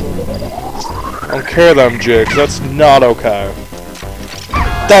 I don't care that I'm jigged. That's not okay.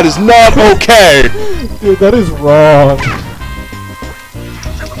 That is not okay! Dude, that is wrong.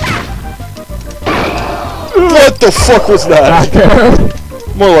 What the fuck was that? Back air.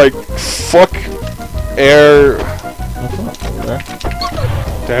 More like fuck air.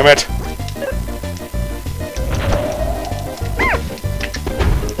 Damn it.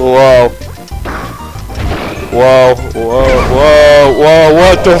 Whoa. Whoa, whoa, whoa, whoa,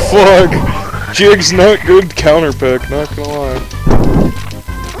 what the fuck? Jig's not good counter pick, not gonna lie.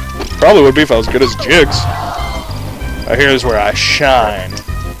 Probably would be if I was good as Jigs. Here's where I shine.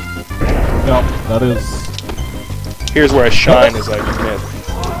 No, that is... Here's where I shine as I commit.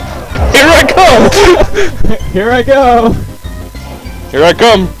 Here I come! Here I go! Here I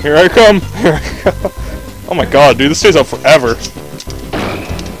come! Here I come! Here I go! Oh my god, dude, this stays up forever.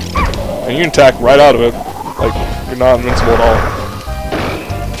 And you can attack right out of it. Like, you're not invincible at all.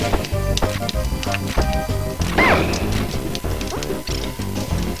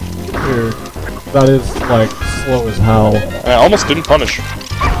 Dude, that is, like, slow as hell. I almost didn't punish.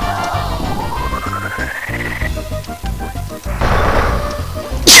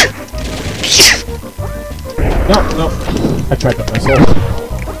 No, no. I tried to missile.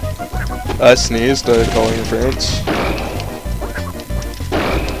 I sneezed, calling interference.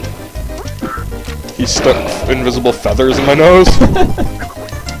 He stuck invisible feathers in my nose. Dude,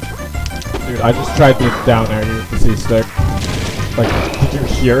 I just tried the down air with the C-stick. Like, did you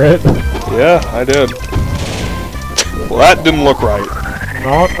hear it? Yeah, I did. Well, that didn't look right.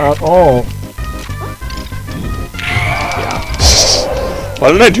 Not at all. Why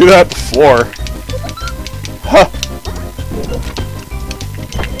didn't I do that before? Huh.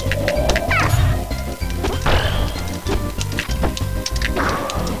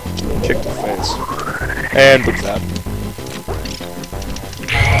 And lose that.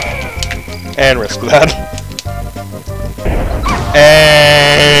 And risk that.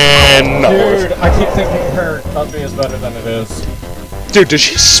 And not worth. Dude, I keep thinking her up B is better than it is. Dude, does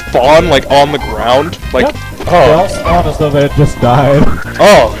she spawn like on the ground? Like, Yep. They all oh, spawn as though they had just died.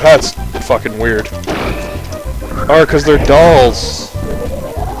 oh, that's fucking weird. Oh, because they're dolls.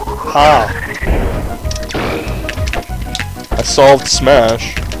 Ha. I solved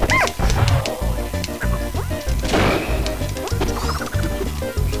Smash.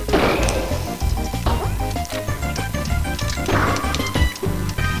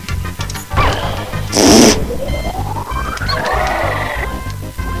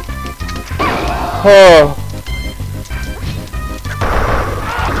 Oh.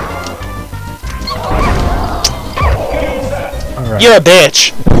 Alright. You're a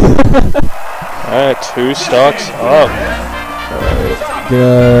bitch! Alright, 2 stocks up.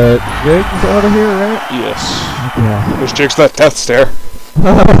 Get Jigs out of here, right? Yes. Yeah. There's Jigs that death stare.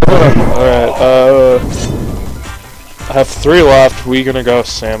 Alright, I have 3 left. We gonna go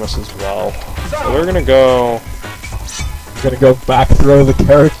Samus as well. So we're gonna go... I'm gonna go back throw the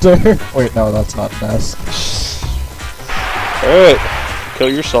character. Wait, no, that's not best. Alright. Kill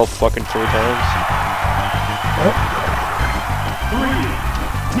yourself fucking 3 times.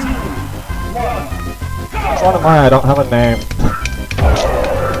 Which one am I? I don't have a name.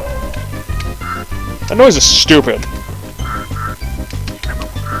 That noise is stupid.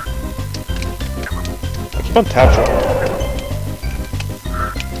 I keep on tapping.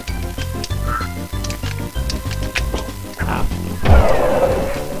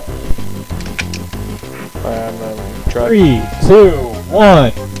 And then try. 3, 2,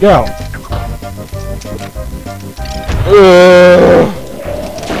 1, go.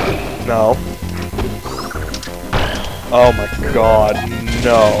 No. Oh my god,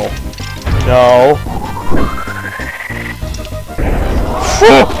 no. No.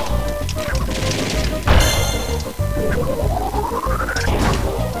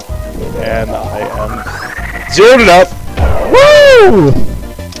 And I am 0 to death. Woo!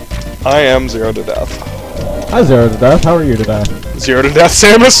 I am 0 to death. Hi, 0 to death. How are you today? 0 to death,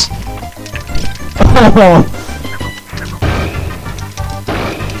 Samus?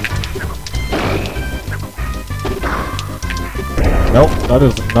 Nope, that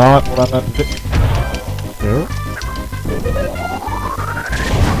is not what I meant to do. Here?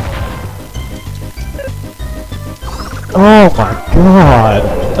 Oh my god!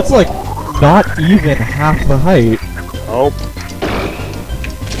 That's like not even half the height. Nope.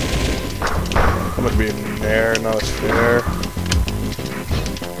 I'm gonna be in there, not fair.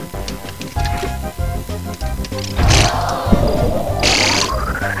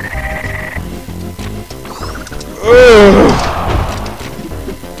 Ugh.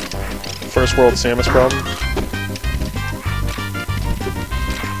 First world Samus problem.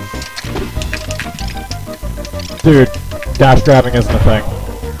 Dude, dash grabbing isn't a thing.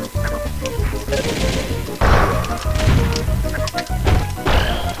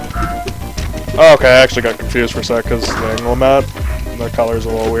 Oh, okay, I actually got confused for a sec because the angle I'm at, the color's a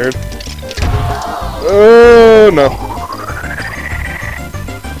little weird. Oh, no.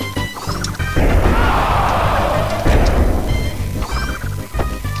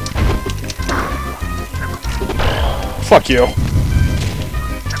 Fuck you.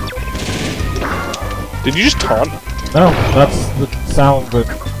 Did you just taunt? No, that's the sound that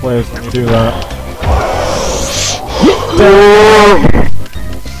plays when you do that.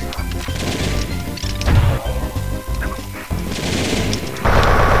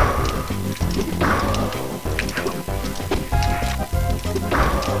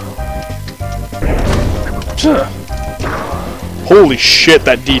 Holy shit,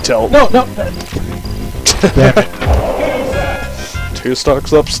 that detail. No, no! Damn it. 2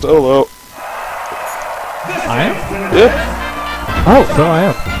 stocks up still, though. I am? Yep. Oh, so I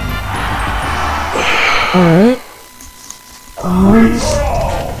am. Alright.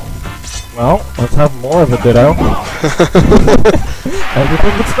 Well, let's have more of a ditto.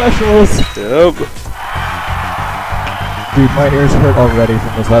 Everything but specials. Yep. Dude, my ears hurt already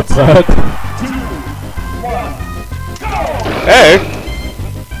from this headset. Hey!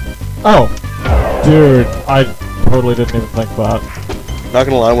 Oh. Dude, I totally didn't even think that. Not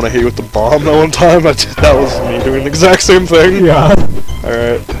gonna lie, when I hit you with the bomb that one time, that was me doing the exact same thing. Yeah.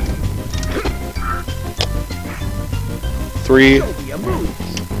 Alright. 3.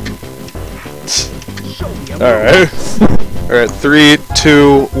 Alright. Alright, 3,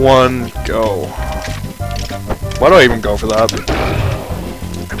 2, 1, go. Why do I even go for that?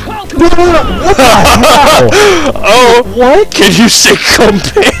 What? Oh! What? Can you say come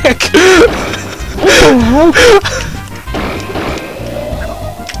back? What the heck?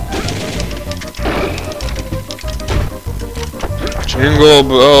 Jingle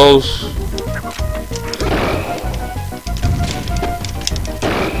bells.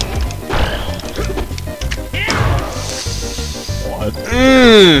 What?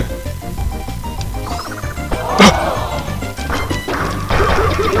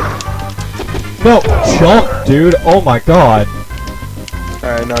 No, jump, dude. Oh my god.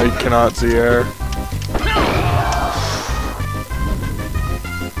 Alright, now you cannot see air.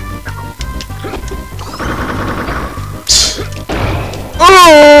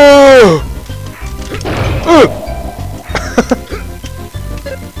 Oh!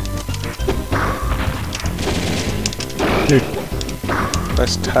 Dude.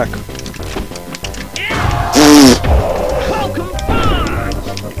 Nice tech.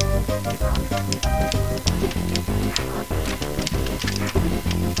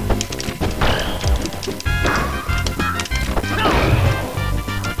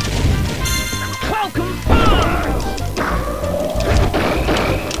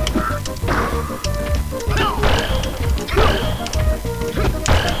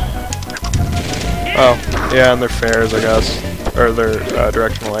 Oh, yeah, and they're fairs, I guess. Or they're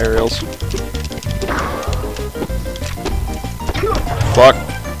directional aerials. Fuck.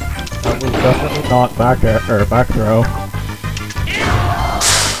 That was definitely not back air, or back throw.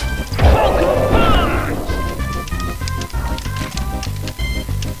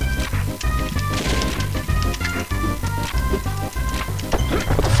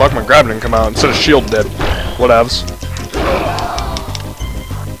 What the fuck? My grab didn't come out instead of shield did. Whatevs.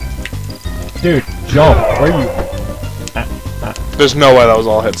 Dude, jump. Where are you? There's no way that was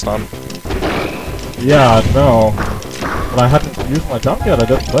all hit stun. Yeah, no. But I hadn't used my jump yet, I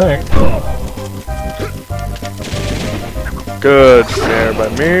didn't think. Good fair by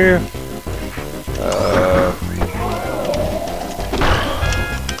me.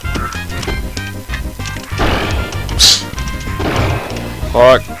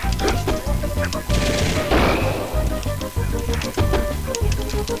 Fuck.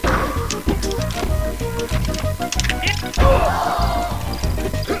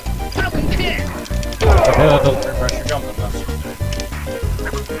 Okay, that doesn't refresh your jump enough.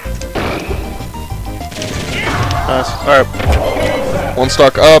 Nice. Alright. One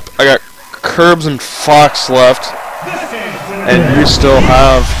stock up. I got Curbs and Fox left. And you still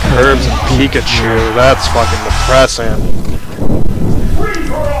have Curbs and Pikachu. That's fucking depressing.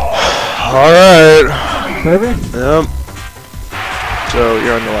 Alright. Maybe? Yep. So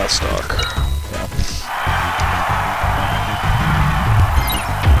you're on the last stock.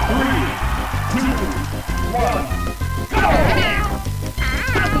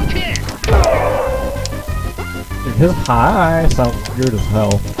 Dude, his high sounds weird as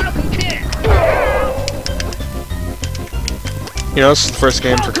hell. You know, this is the first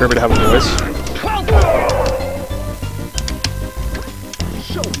game for Kirby to have a voice.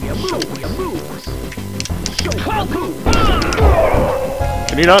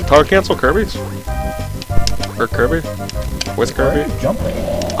 Can you not power cancel Kirby's? Or Kirby? With Why are Kirby? you jumping?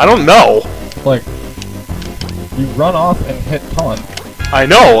 I don't know! Like, you run off and hit taunt. I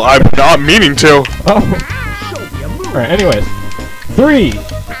know, I'm not meaning to. Oh. Alright, anyways. 3, 2,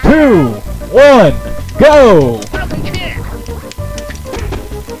 1, go!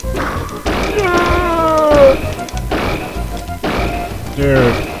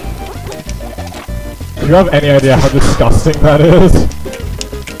 Dude. Do you have any idea how disgusting that is?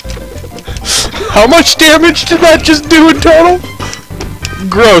 How much damage did that just do in total?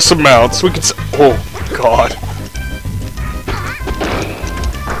 Gross amounts. We could s- oh, God.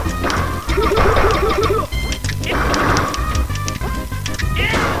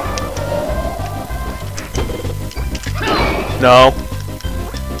 No.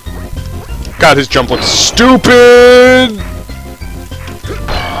 God, his jump looks stupid!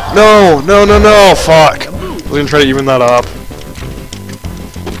 No, no, no, no, fuck. I was gonna try to even that up.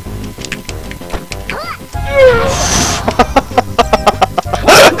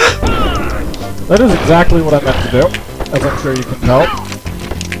 That is exactly what I meant to do, as I'm sure you can tell.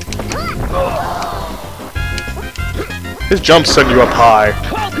 His jumps send you up high.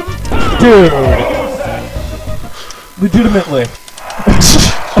 Dude! Legitimately.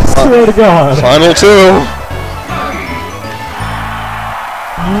 I swear to God. Final two.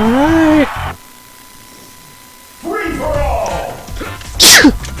 Alright.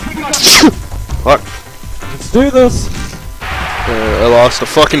 Fuck. Let's do this. I lost a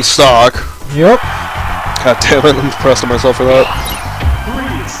fucking stock. Yep. God damn it, I'm impressed with myself for that.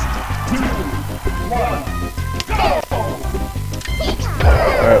 3, 2, 1, go!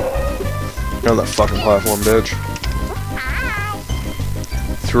 Alright. on that fucking platform, bitch.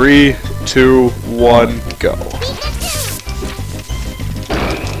 3, 2, 1, go.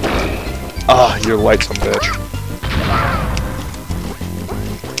 Ah, you're light, some bitch.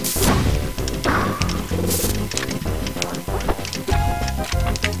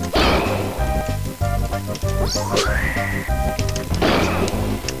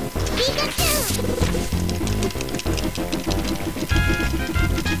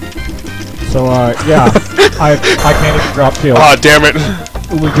 So, yeah, I can't even drop shield. Ah, damn it.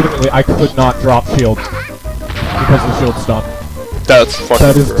 Legitimately, I could not drop shield because the shield's done. That's fucking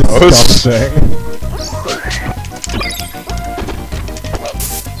That is gross. disgusting.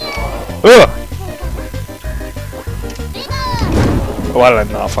 Ugh. Why did I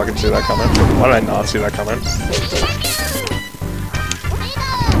not fucking see that coming? Why did I not see that coming?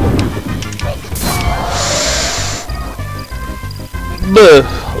 Buh.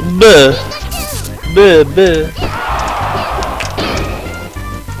 Buh. Buh. Buh.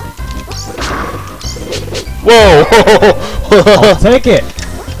 Whoa! I'll take it!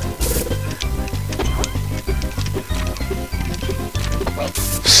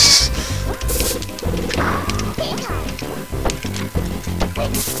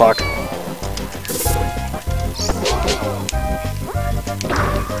 Fuck.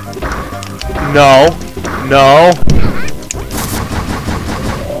 No. No.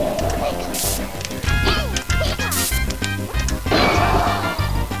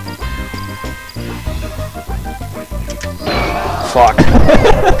 Fuck.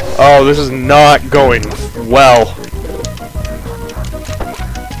 Oh, this is not going well.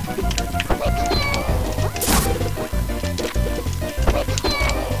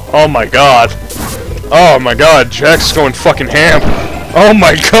 Oh my god. Oh my god, Jack's going fucking ham. Oh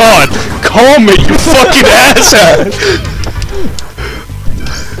my god! Calm it, you fucking asshat!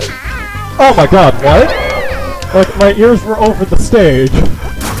 Oh my god, what? Like, my ears were over the stage.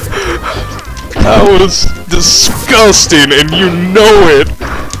 That was disgusting, and you know it!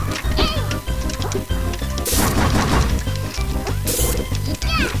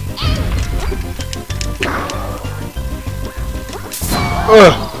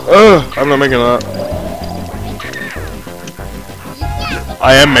 I'm not making that.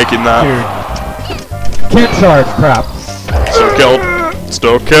 I am making that. Dude. Can't charge, crap. Still killed.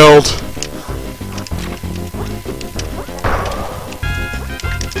 Still killed.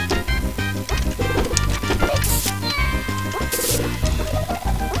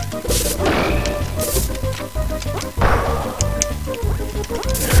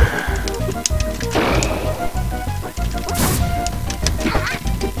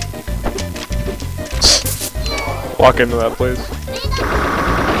 Walk into that place.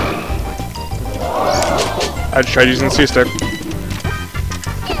 I just tried using the C-stick.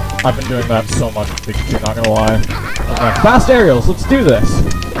 I've been doing that so much with Pikachu, not gonna lie. I'm like, fast aerials, let's do this!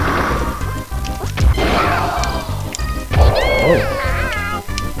 Oh.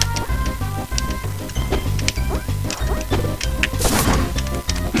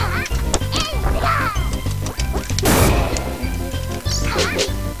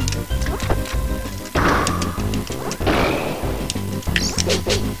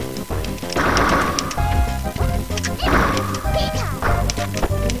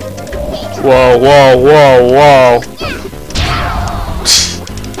 Whoa, whoa, whoa, whoa.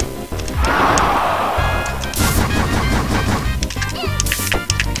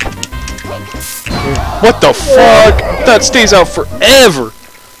 What the fuck? That stays out forever.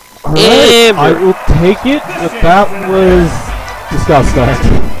 Right, I will take it, but that was disgusting.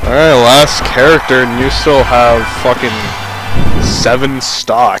 Alright, last character, and you still have fucking 7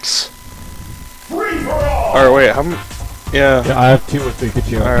 stocks. Alright, wait, how many? Yeah. Yeah, I have 2 with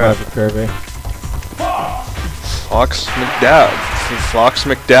Pikachu and 5 with Kirby. Fox McDad. Fox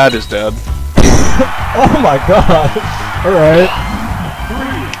McDad is dead. Oh my god! Alright.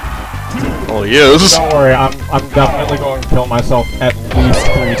 Well, he is. Don't worry, I'm definitely going to kill myself at least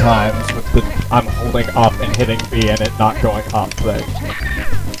 3 times with the I'm holding up and hitting B and it not going up thing.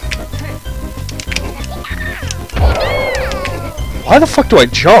 Why the fuck do I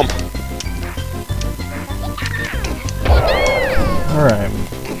jump? Alright.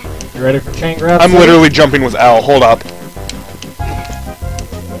 You ready for chain grab? I'm literally jumping with L. Hold up.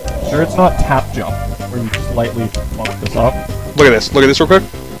 Sure it's not tap jump, where you just lightly bump this up. Look at this. Look at this real quick.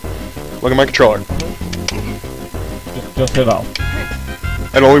 Look at my controller. Just hit L.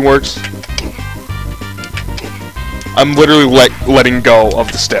 It only works. I'm literally letting go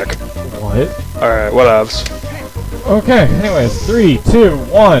of the stick. What? Alright, whatevs. Okay, anyways, 3, 2,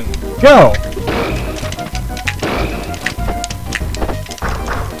 1, go!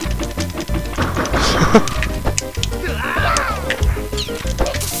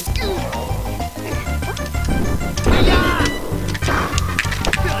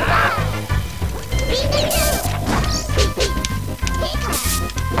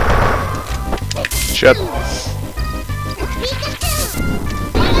 Shit.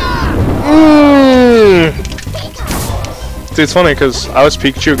 See, it's funny because I was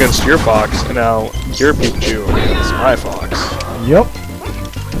Pikachu against your fox, and now you're Pikachu against my fox. Yep.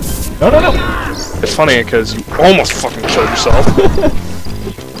 No. It's funny because you almost fucking killed yourself.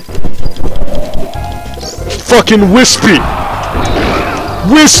 Fucking wispy!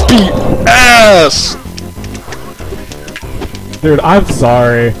 Wispy ass! Dude, I'm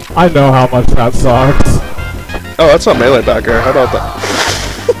sorry. I know how much that sucks. Oh, that's not melee back there. How about that?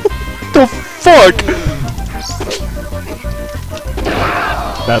 The fuck?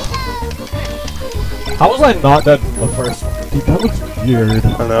 That. How was I not dead from the first one? Dude, that was weird.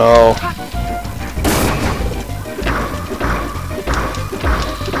 I know.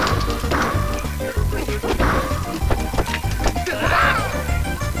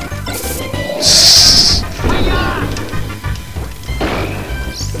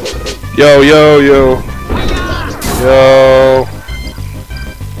 Yo.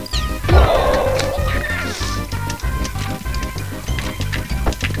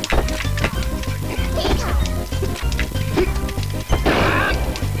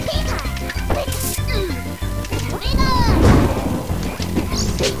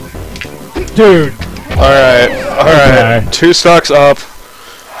 Dude. Alright. Okay. 2 stocks up.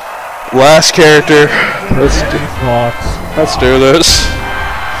 Last character. Let's do this.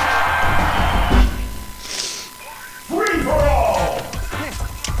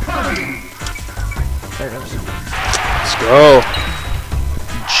 Let's go.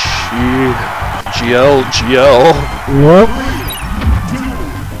 GL. Whoop.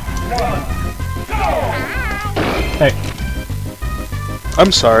 Hey.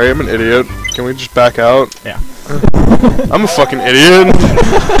 I'm sorry, I'm an idiot. Can we just back out? Yeah. I'm a fucking idiot.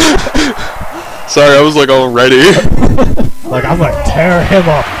 Sorry, I was like all ready. Like, I'm like, tear him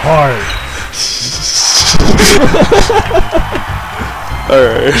apart.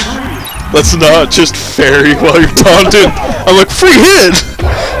 Alright. Let's not just fairy while you're taunting. I'm like, free hit!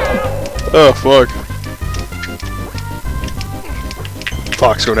 Oh, fuck.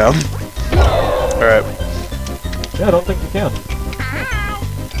 Fox, go down. Alright. Yeah, I don't think you can.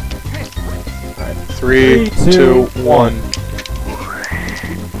 3, 2, 1.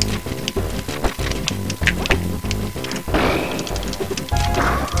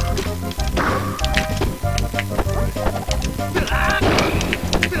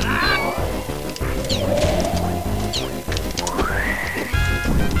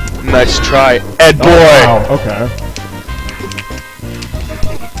 Nice try, Ed boy! Oh, wow, okay.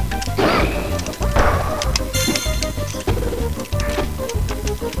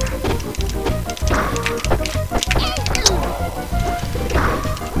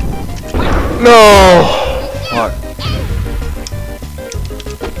 No! Fuck.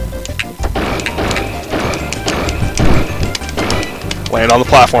 Land on the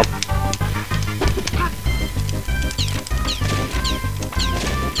platform.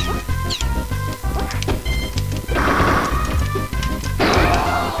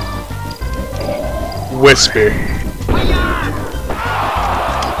 Wispy.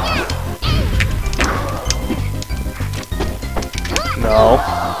 No.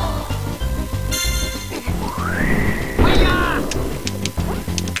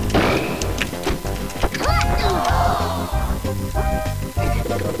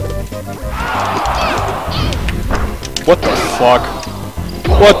 What the fuck?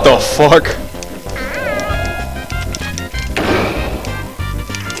 What the fuck?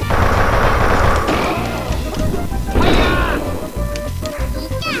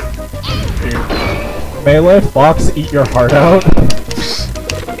 Melee, Fox, eat your heart out.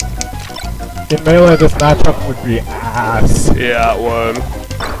 In Melee, this matchup would be ass. Yeah, it would.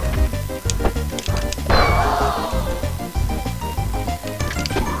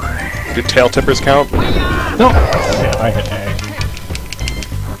 Do tail tippers count? No. Shit, I hit A.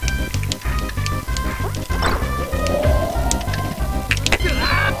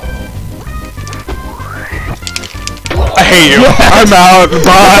 I hate you. I'm out.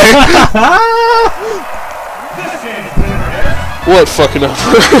 Bye. What fucking up?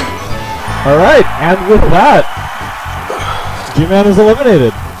 Alright, and with that, G Man is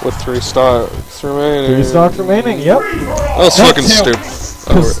eliminated. With 3 stocks remaining. 3 stocks remaining, yep. That was fucking stupid.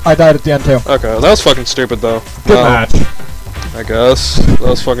 Because I died at the end too. Okay, that was fucking stupid though. Good match. I guess. That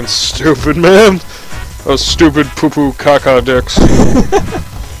was fucking stupid, man. Those stupid poo-poo caca dicks.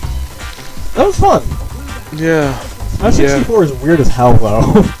 That was fun. Yeah. Smash 64 is weird as hell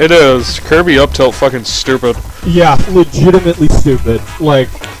though. It is. Kirby up tilt fucking stupid. Yeah, legitimately stupid. Like,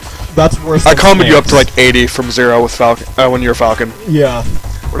 that's worse I than comboed you up Snakes. to like 80 from 0 with Falcon when you're Falcon. Yeah.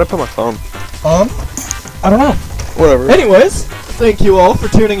 Where'd I put my phone? I don't know. Whatever. Anyways, thank you all for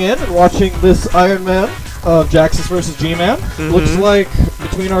tuning in and watching this Iron Man of Jaxas vs. G Man. Looks like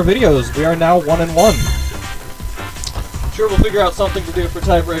between our videos, we are now 1-1. Sure, we'll figure out something to do for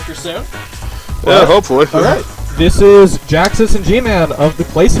tiebreaker soon. Yeah, hopefully. Alright, this is Jaxas and G Man of the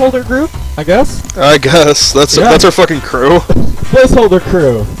Placeholder group, I guess. I guess. That's our fucking crew. Placeholder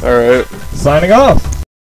crew. Alright. Signing off.